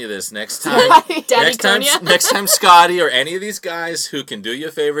telling you this next time. next time Scotty or any of these guys who can do you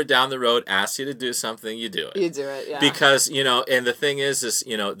a favor down the road ask you to do something, you do it. You do it, yeah. Because, you know, and the thing is,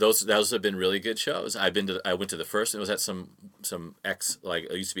 you know, those have been really good shows. I went to the first, and it was at some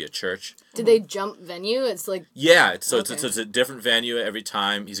it used to be a church. Did they jump venue? It's like... Yeah, so it's a different venue every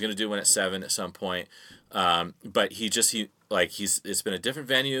time. He's going to do one at 7 at some point. But it's been at different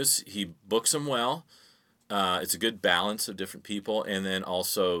venues. He books them well. It's a good balance of different people, and then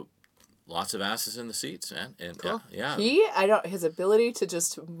also lots of asses in the seats, man. And cool. Yeah. His ability to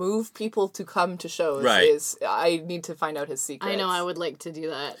just move people to come to shows is, I need to find out his secrets. I know, I would like to do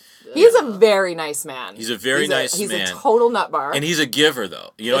that. He's a very nice man. He's a very nice man. He's a total nutbar. And he's a giver, though.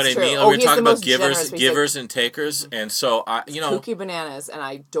 You know what I mean? Oh, we're talking about givers and takers, and so, kooky bananas, and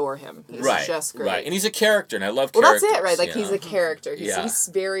I adore him. He's just great. Right, and he's a character, and I love characters. Well, that's it, right? Like, he's a character. He's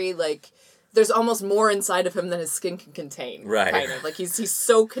very, like... There's almost more inside of him than his skin can contain. Right. Kind of. Like, he's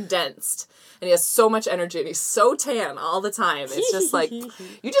so condensed. And he has so much energy. And he's so tan all the time. It's just like, you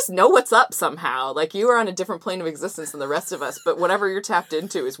just know what's up somehow. Like, you are on a different plane of existence than the rest of us. But whatever you're tapped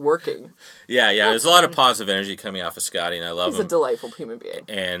into is working. Yeah. There's a lot of positive energy coming off of Scotty, and I love him. He's a delightful human being.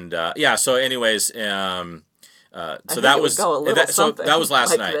 And, so anyways, so that was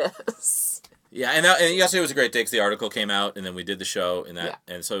last night. This. Yeah, and yesterday was a great day because the article came out, and then we did the show,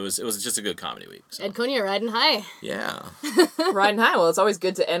 and so it was just a good comedy week. So. Ed Konya riding high. Yeah, riding high. Well, it's always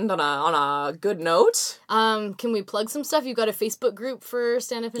good to end on a good note. Can we plug some stuff? You've got a Facebook group for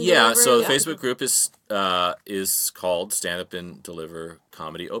Stand Up and Deliver. Yeah, so the Facebook group is called Stand Up and Deliver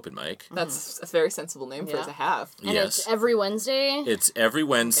Comedy Open Mic. That's a very sensible name for it to have. And it's every Wednesday? It's every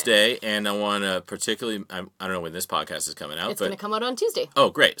Wednesday, and I want to particularly, I don't know when this podcast is coming out. It's going to come out on Tuesday. Oh,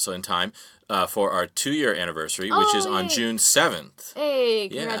 great. So in time for our 2-year anniversary, which is on June 7th. Hey,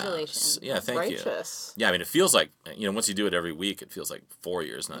 congratulations. Yeah, thank you. Yeah, I mean, it feels like, once you do it every week, it feels like 4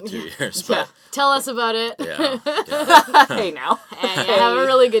 years, not 2 years. But, tell us about it. Yeah. Hey, now. Have a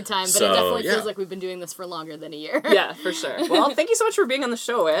really good time, but it definitely feels like we've been doing this for longer than a year. Yeah, for sure. Well, thank you so much for being on the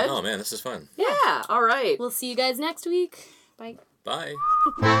show, Ed. Oh, man, this is fun. Yeah, all right. We'll see you guys next week. Bye.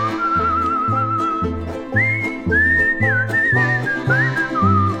 Bye.